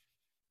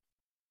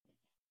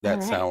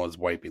 That sound was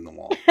wiping the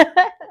wall.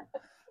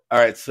 All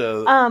right,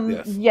 so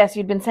yes,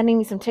 you'd been sending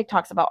me some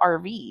TikToks about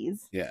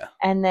RVs. Yeah.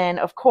 And then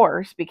of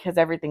course, because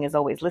everything is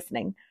always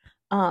listening,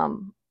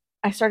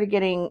 I started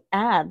getting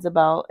ads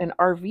about an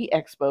RV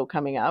expo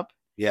coming up.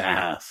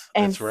 Yes.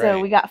 And so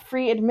we got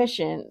free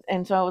admission.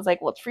 And so I was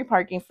like, well, it's free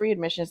parking, free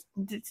admission.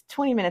 It's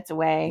 20 minutes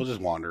away. We'll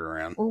just wander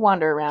around. We'll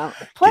wander around.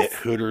 Plus, get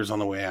Hooters on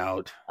the way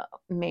out.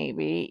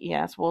 Maybe.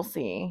 Yes, we'll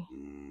see.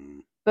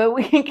 But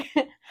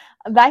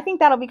I think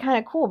that'll be kind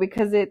of cool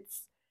because it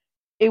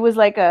was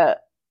like a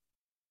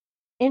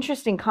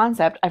interesting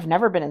concept. I've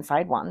never been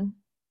inside one.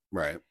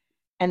 Right.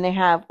 And they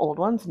have old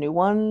ones, new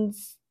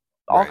ones,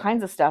 all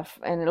kinds of stuff.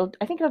 And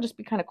I think it'll just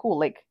be kind of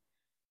cool. It's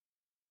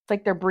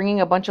like they're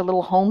bringing a bunch of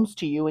little homes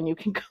to you and you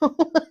can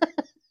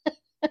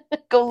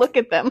go look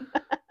at them.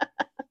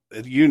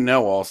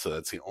 Also,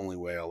 that's the only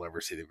way I'll ever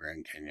see the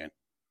Grand Canyon.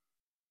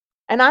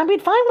 And I'd be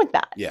fine with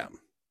that. Yeah.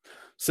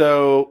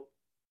 So,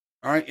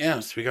 all right. Yeah.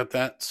 So we got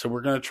that. So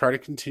we're going to try to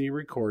continue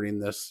recording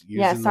this.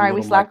 Sorry.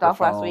 We slacked off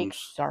last week.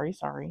 Sorry.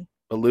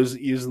 But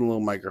using the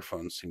little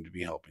microphones seem to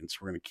be helping. So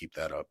we're going to keep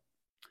that up.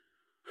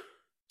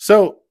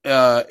 So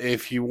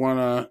if you want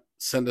to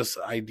send us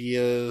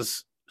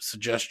ideas,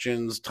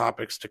 suggestions,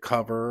 topics to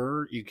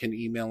cover, you can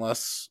email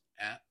us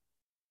at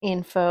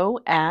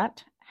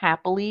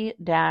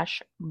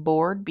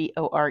info@happily-bored,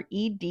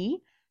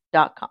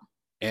 BORED.com.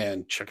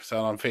 And check us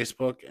out on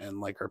Facebook and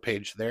like our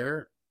page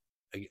there.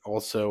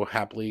 Also,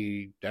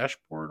 Happily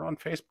Dashboard on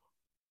Facebook.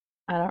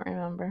 I don't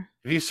remember.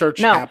 If you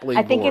search Happily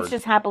Bored. I think it's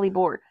just Happily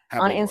Bored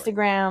on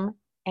Instagram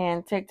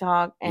and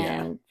TikTok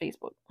and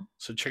Facebook.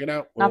 So check it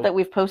out. Not that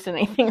we've posted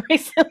anything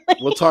recently.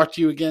 We'll talk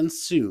to you again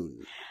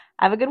soon.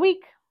 Have a good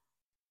week.